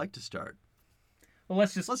would you like to start? Well,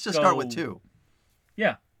 let's just start with 2.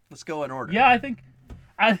 Yeah. Let's go in order. Yeah, I think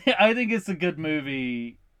it's a good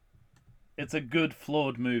movie. It's a good,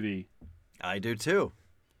 flawed movie. I do too.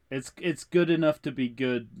 It's good enough to be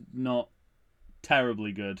good, not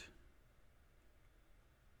terribly good.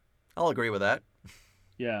 I'll agree with that.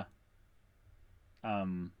 Yeah. I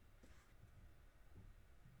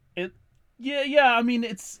mean,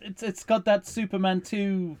 it's got that Superman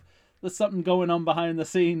 2. There's something going on behind the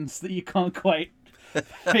scenes that you can't quite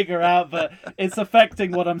figure out, but it's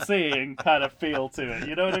affecting what I'm seeing kind of feel to it.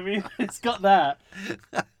 You know what I mean? It's got that.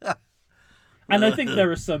 And I think there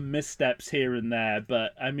are some missteps here and there,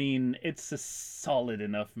 but I mean, it's a solid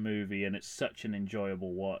enough movie, and it's such an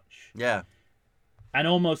enjoyable watch. Yeah. And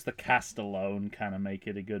almost the cast alone kind of make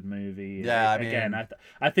it a good movie. Yeah,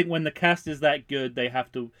 I think when the cast is that good,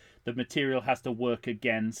 the material has to work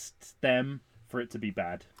against them for it to be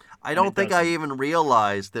bad. I don't think I even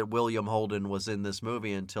realized that William Holden was in this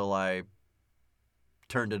movie until I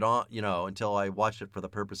turned it on, until I watched it for the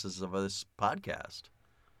purposes of this podcast.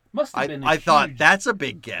 Must have been. I thought that's a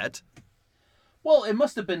big get. Well, it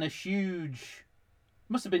must have been huge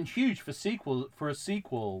for a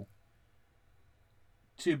sequel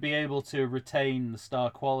to be able to retain the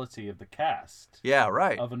star quality of the cast. Yeah,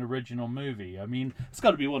 right. Of an original movie. I mean, it's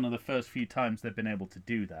got to be one of the first few times they've been able to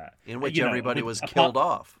do that. In which everybody was killed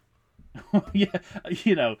off.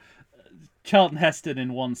 Yeah, Charlton Heston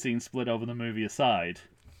in one scene split over the movie aside.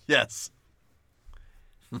 Yes.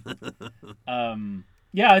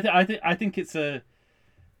 Yeah, I think it's a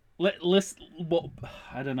I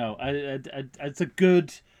don't know. It's a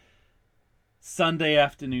good Sunday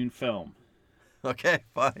afternoon film. Okay,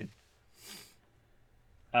 fine.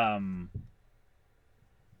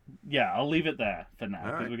 Yeah, I'll leave it there for now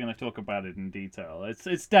because All right. we're going to talk about it in detail.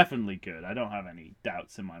 It's definitely good. I don't have any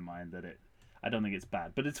doubts in my mind that I don't think it's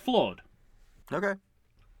bad, but it's flawed. Okay.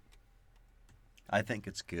 I think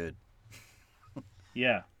it's good.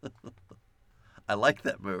 Yeah. I like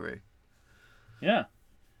that movie. Yeah.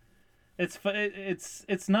 It's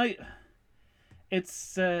nice.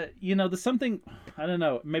 It's there's something, I don't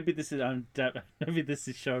know. Maybe this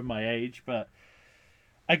is showing my age, but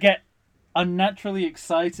I get unnaturally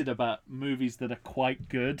excited about movies that are quite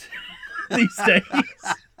good these days.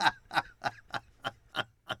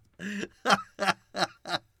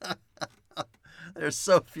 There's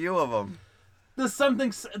so few of them. There's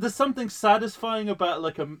something satisfying about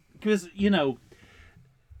because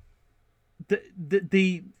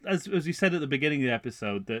the as we said at the beginning of the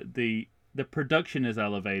episode, the production is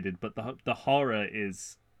elevated, but the horror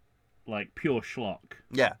is like pure schlock.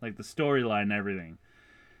 Yeah. Like the storyline and everything.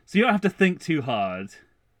 So you don't have to think too hard.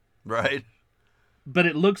 Right. But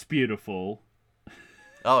it looks beautiful.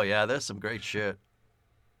 Oh yeah, there's some great shit.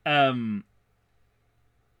 There's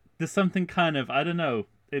something kind of, I don't know,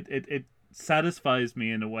 it satisfies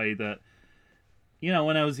me in a way that,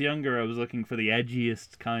 when I was younger, I was looking for the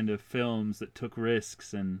edgiest kind of films that took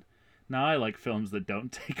risks, and now I like films that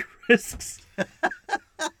don't take risks.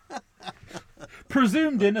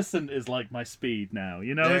 Presumed Innocent is like my speed now.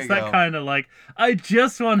 It's that kind of like, I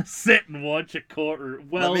just want to sit and watch a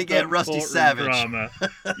Let me get Rusty Savage drama.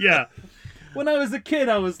 Yeah. When I was a kid,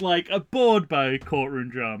 I was like bored by courtroom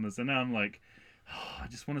dramas, and now I'm like, I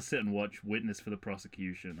just want to sit and watch Witness for the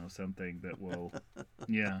Prosecution or something that will,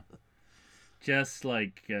 yeah, just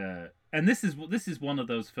like, and this is one of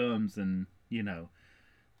those films, and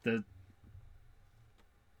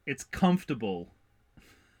it's comfortable.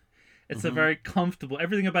 It's a very comfortable.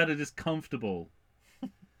 Everything about it is comfortable,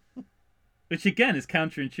 which again is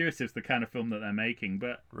counterintuitive to the kind of film that they're making.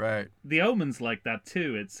 But right, The Omen's like that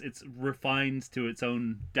too. It's refined to its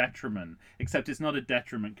own detriment. Except it's not a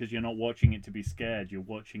detriment because you're not watching it to be scared. You're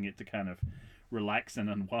watching it to kind of relax and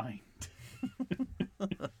unwind.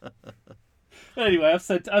 Anyway, I've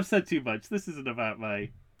said too much. This isn't about my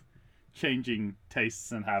changing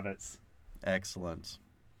tastes and habits. Excellent.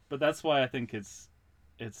 But that's why I think it's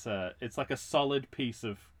like a solid piece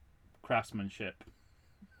of craftsmanship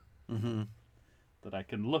that I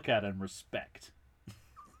can look at and respect.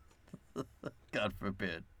 God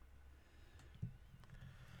forbid.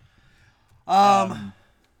 Go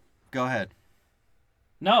ahead.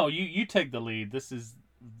 No, you take the lead. This is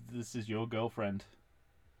your girlfriend.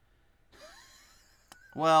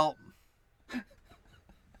 Well,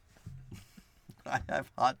 I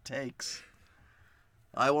have hot takes.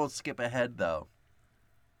 I won't skip ahead though.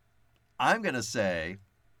 I'm going to say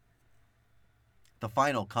The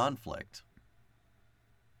Final Conflict.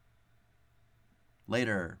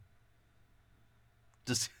 Later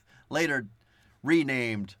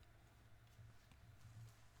renamed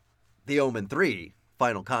The Omen 3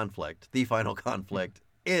 Final Conflict. The Final Conflict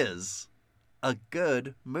is a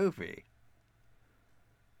good movie.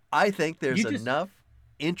 I think there's enough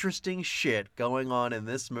interesting shit going on in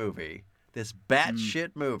this movie, this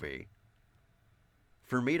batshit movie,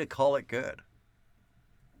 for me to call it good.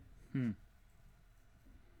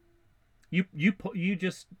 You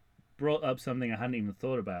just brought up something I hadn't even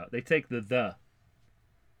thought about. They take the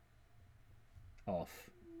off.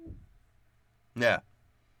 Yeah.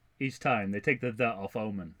 Each time they take the off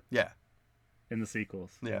Omen. Yeah. In the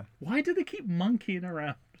sequels. Yeah. Why do they keep monkeying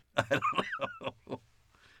around? I don't know.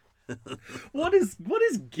 What is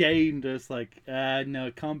gained? It's like, no,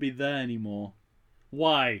 it can't be there anymore.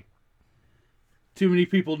 Why? Too many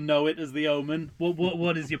people know it as the Omen.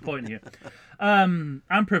 What is your point here? I'm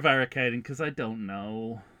prevaricating because I don't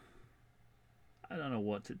know. I don't know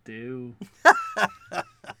what to do.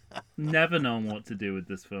 Never known what to do with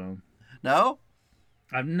this film. No?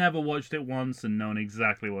 I've never watched it once and known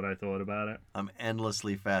exactly what I thought about it. I'm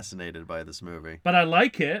endlessly fascinated by this movie. But I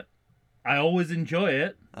like it. I always enjoy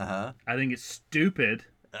it. Uh-huh. I think it's stupid.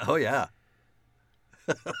 Oh, yeah.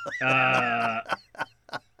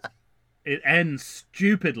 It ends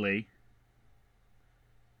stupidly.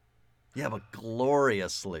 Yeah, but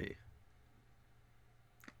gloriously.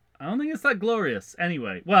 I don't think it's that glorious.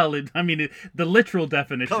 Anyway, well, the literal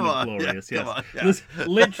definition of glorious, yes. On, yeah. This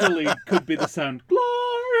literally could be the sound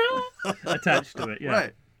Gloria attached to it,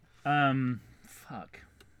 yeah. Right. Fuck.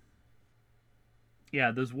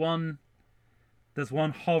 Yeah, there's one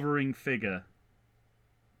hovering figure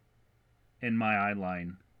in my eye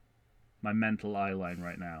line, my mental eye line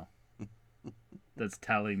right now, that's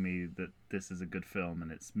telling me that this is a good film,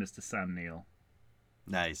 and it's Mr. Sam Neill.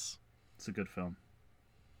 Nice. It's a good film.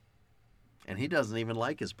 And he doesn't even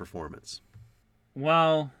like his performance.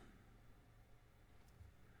 Well,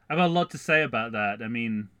 I've got a lot to say about that. I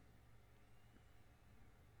mean,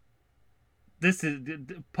 this is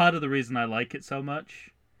part of the reason I like it so much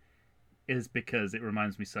is because it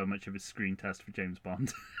reminds me so much of his screen test for James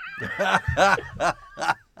Bond.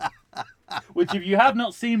 Which, if you have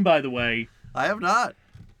not seen, by the way... I have not.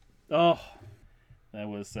 Oh, there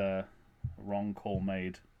was a wrong call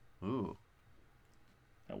made. Ooh.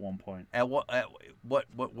 At one point. At what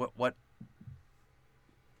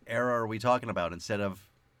era are we talking about instead of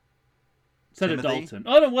Dalton?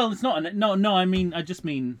 Oh, no, well, it's not... No, I just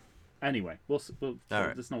mean... Anyway, we'll all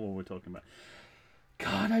right. That's not what we're talking about.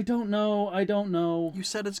 God, I don't know. You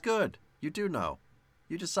said it's good. You do know.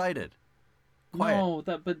 You decided. Quiet. No,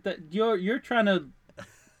 but you're trying to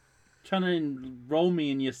enroll me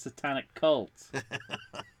in your satanic cult.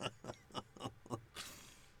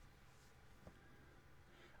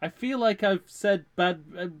 I feel like I've said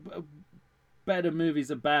better movies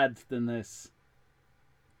are bad than this.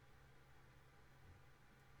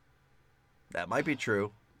 That might be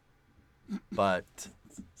true, but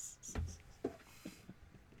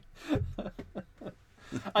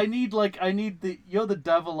I need you're the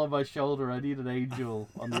devil on my shoulder. I need an angel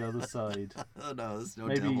on the other side. Oh, no, there's no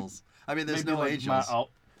devils. I mean, there's no angels.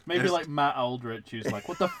 Like Matt Aldrich, who's like,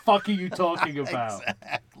 "What the fuck are you talking about?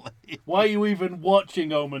 Exactly. Why are you even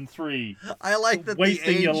watching Omen 3? I like that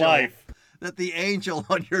wasting your life." That the angel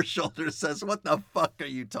on your shoulder says, "What the fuck are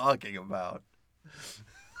you talking about?"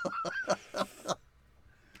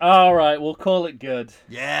 All right, we'll call it good.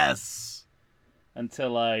 Yes.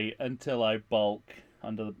 Until I balk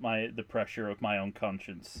under the pressure of my own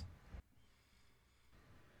conscience.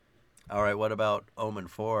 All right, what about Omen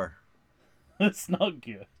 4? It's not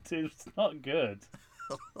good. It's not good.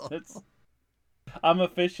 I'm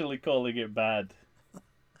officially calling it bad.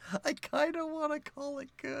 I kind of want to call it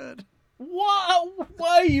good. What?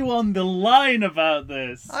 Why are you on the line about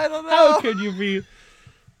this? I don't know. How could you be...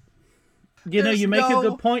 You make a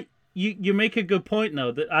good point. You make a good point,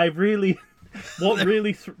 though, that I really...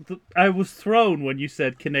 I was thrown when you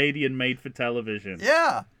said Canadian made for television.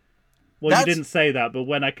 Yeah. Well, you didn't say that, but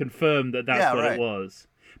when I confirmed that's what it was.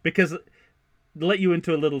 Because, to let you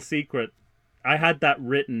into a little secret, I had that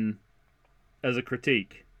written as a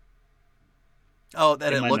critique. Oh,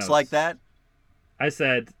 that it looks like that? I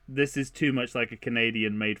said, this is too much like a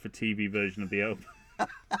Canadian made for TV version of the Omen.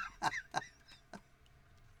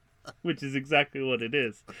 Which is exactly what it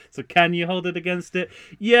is. So can you hold it against it?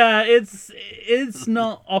 Yeah, it's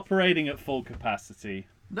not operating at full capacity.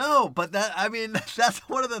 No, but that's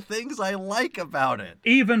one of the things I like about it.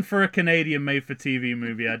 Even for a Canadian made-for-TV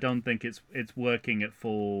movie, I don't think it's working at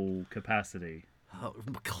full capacity. Oh,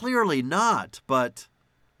 clearly not, but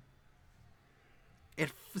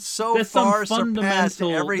it so there's far surpassed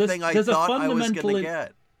everything I thought I was going to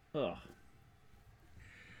get. Ugh.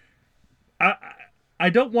 I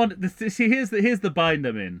don't want this. See, here's the bind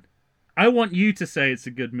I'm in. I want you to say it's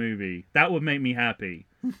a good movie. That would make me happy.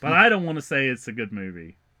 But I don't want to say it's a good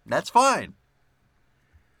movie. That's fine.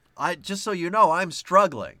 Just so you know, I'm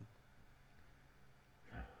struggling.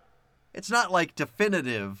 It's not like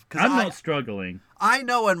definitive. I'm not struggling. I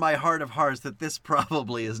know in my heart of hearts that this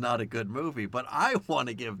probably is not a good movie, but I want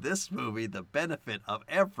to give this movie the benefit of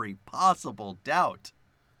every possible doubt.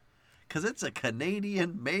 Because it's a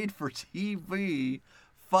Canadian made-for-TV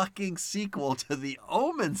fucking sequel to the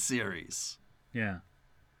Omen series. Yeah.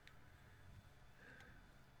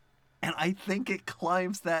 And I think it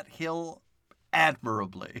climbs that hill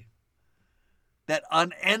admirably. That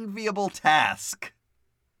unenviable task.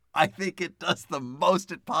 I think it does the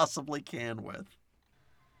most it possibly can with.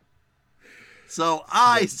 So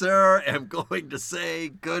I, sir, am going to say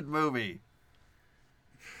good movie.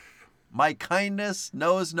 My kindness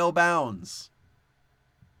knows no bounds.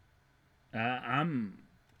 I'm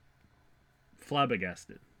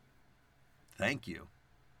flabbergasted. Thank you.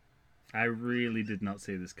 I really did not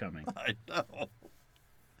see this coming. I know.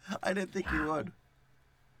 I didn't think you would.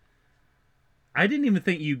 I didn't even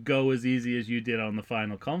think you'd go as easy as you did on The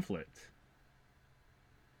Final Conflict.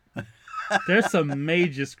 There's some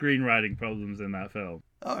major screenwriting problems in that film.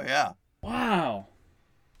 Oh, yeah. Wow.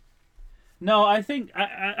 No, I think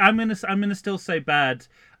I'm gonna still say bad.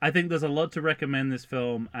 I think there's a lot to recommend this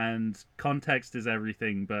film, and context is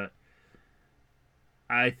everything. But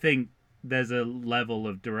I think there's a level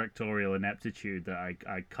of directorial ineptitude that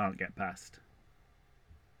I can't get past.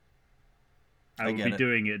 I would be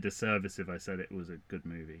doing it a disservice if I said it was a good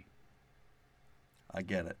movie. I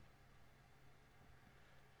get it.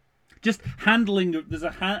 Just handling. There's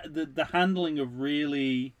the handling of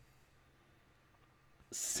really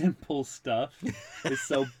simple stuff is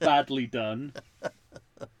so badly done.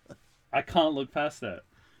 I can't look past it.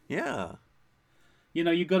 Yeah. You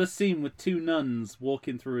know, you got a scene with two nuns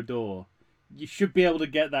walking through a door. You should be able to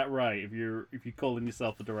get that right if you're calling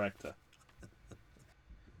yourself a director.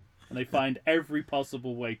 And they find every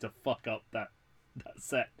possible way to fuck up that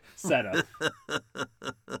setup.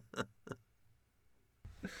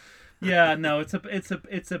 Yeah, no, it's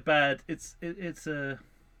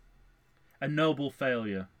a noble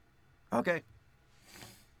failure. Okay.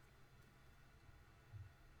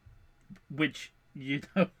 Which, you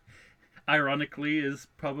know, ironically is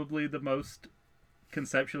probably the most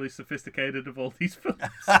conceptually sophisticated of all these films.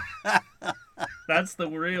 That's the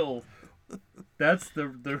real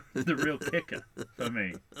kicker for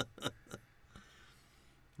me.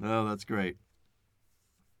 Oh, that's great.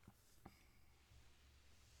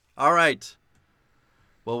 All right.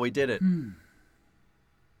 Well, we did it.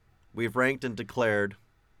 We've ranked and declared.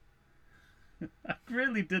 I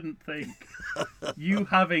really didn't think you,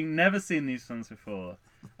 having never seen these films before,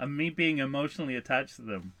 and me being emotionally attached to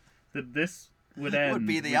them, that this would end would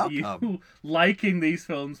be the with outcome. You liking these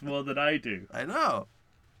films more than I do. I know.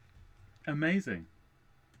 Amazing.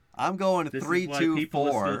 I'm going This 3, is why 2,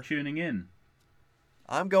 people 4. are still tuning in.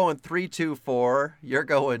 I'm going 3, 2, 4. You're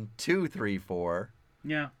going 2, 3, 4.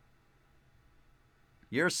 Yeah.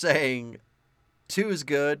 You're saying 2's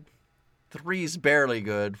good, 3's barely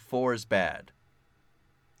good, 4's bad.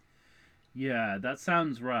 Yeah, that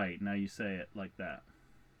sounds right. Now you say it like that.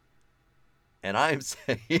 And I'm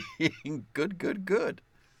saying good.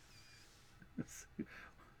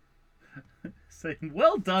 Saying,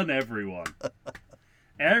 well done, everyone.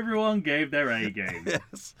 Everyone gave their A game.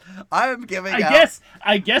 Yes. I'm giving I out... guess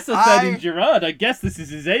I said in Gerard, I guess this is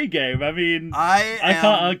his A game. I mean, I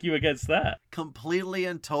can't argue against that. Completely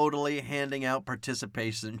and totally handing out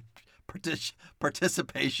participation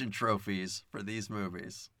trophies for these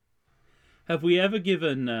movies. Have we ever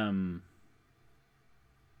given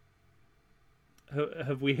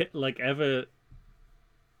have we ever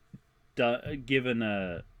given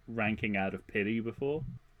a ranking out of pity before?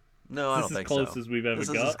 No, I don't think so. This is as close as we've ever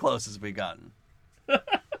got. This is as close as we've gotten.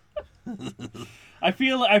 I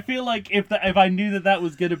feel like if I knew that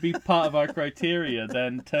was going to be part of our criteria,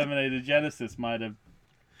 then Terminator Genesis might have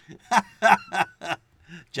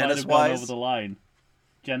Genesis gone Weiss over the line.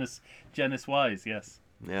 Genesis Weiss, yes.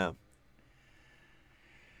 Yeah.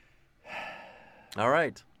 All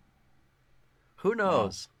right. Who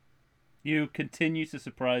knows? You continue to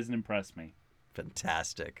surprise and impress me.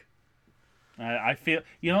 Fantastic. I feel.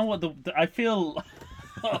 You know what? I feel.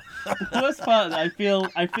 The worst part is I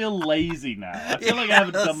feel lazy now. I feel like I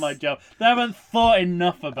haven't done my job. I haven't thought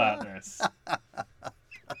enough about this.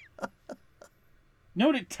 You know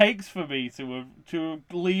what it takes for me to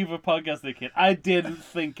leave a podcast thinking I didn't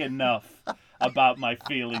think enough about my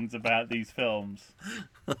feelings about these films.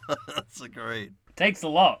 That's great. It takes a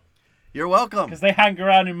lot. You're welcome. Because they hang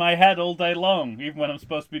around in my head all day long, even when I'm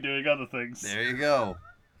supposed to be doing other things. There you go.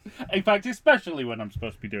 In fact, especially when I'm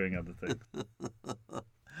supposed to be doing other things.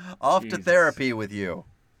 Off to therapy with you.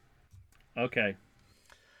 Okay.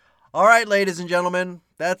 All right, ladies and gentlemen,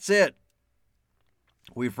 that's it.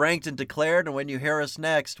 We've ranked and declared, and when you hear us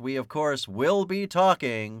next, we, of course, will be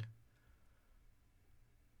talking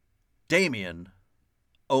Damien,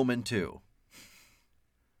 Omen 2.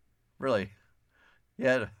 Really.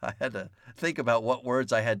 Yeah, I had to think about what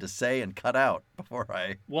words I had to say and cut out before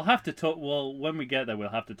I... We'll have to talk... Well, when we get there, we'll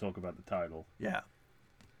have to talk about the title. Yeah.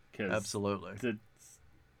 Absolutely.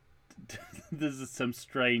 There's some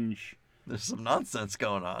strange... There's some nonsense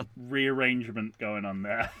going on. Rearrangement going on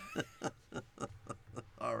there.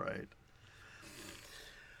 All right.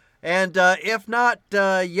 And if not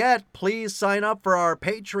yet, please sign up for our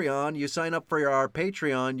Patreon. You sign up for our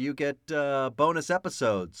Patreon, you get bonus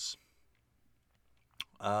episodes.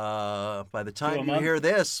 By the time you hear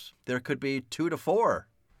this, there could be 2 to 4.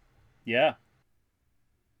 Yeah.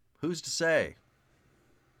 Who's to say?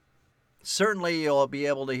 Certainly you'll be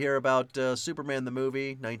able to hear about Superman the movie,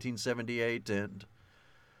 1978, and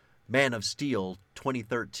Man of Steel,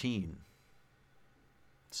 2013.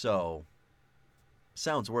 So,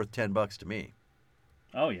 sounds worth $10 to me.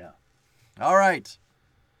 Oh, yeah. All right.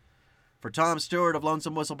 For Tom Stewart of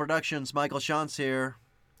Lonesome Whistle Productions, Michael Shantz here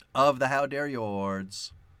of the How Dare You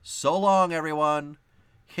Awards. So long, everyone.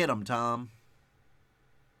 Hit 'em, Tom.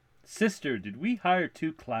 Sister, did we hire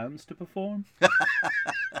 2 clowns to perform?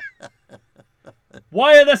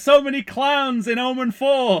 Why are there so many clowns in Omen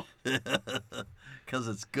 4? Because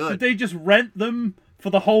it's good. Did they just rent them for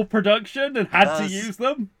the whole production and had to use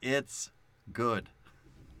them? It's good.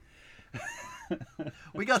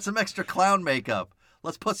 We got some extra clown makeup.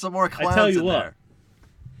 Let's put some more clowns in there. I tell you what,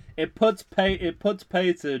 it puts pay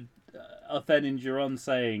to Othen Giron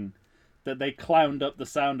saying that they clowned up the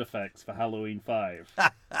sound effects for Halloween 5.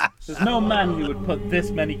 There's no man who would put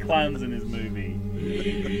this many clowns in his movie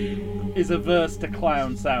is averse to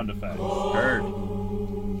clown sound effects. Heard.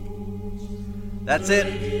 That's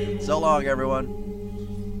it. So long, everyone.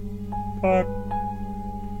 Bye.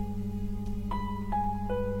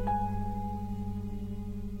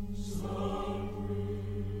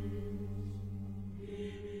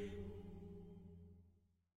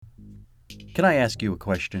 Can I ask you a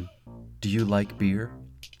question? Do you like beer?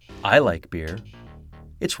 I like beer.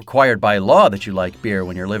 It's required by law that you like beer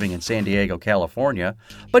when you're living in San Diego, California,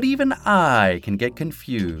 but even I can get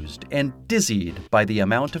confused and dizzied by the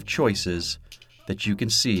amount of choices that you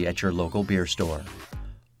can see at your local beer store.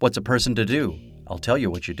 What's a person to do? I'll tell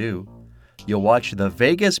you what you do. You'll watch the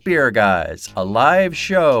Vegas Beer Guys, a live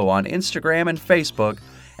show on Instagram and Facebook,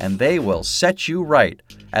 and they will set you right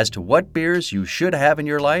as to what beers you should have in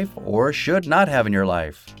your life or should not have in your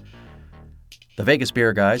life. The Vegas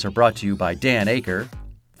Beer Guys are brought to you by Dan Aker,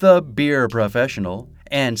 the beer professional,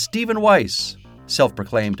 and Steve Weiss,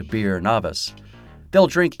 self-proclaimed beer novice. They'll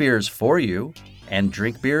drink beers for you and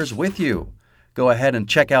drink beers with you. Go ahead and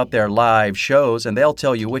check out their live shows, and they'll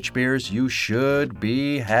tell you which beers you should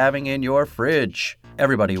be having in your fridge.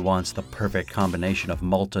 Everybody wants the perfect combination of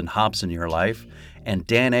malt and hops in your life, and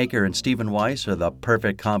Dan Aker and Steve Weiss are the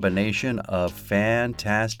perfect combination of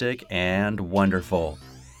fantastic and wonderful.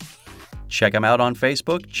 Check them out on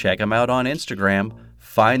Facebook. Check them out on Instagram.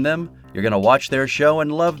 Find them. You're going to watch their show and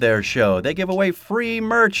love their show. They give away free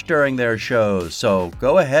merch during their shows. So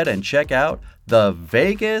go ahead and check out the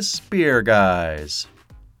Vegas Beer Guys.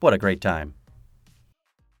 What a great time.